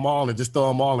could grab them all and just throw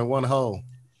them all in one hole.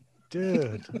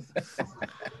 Dude.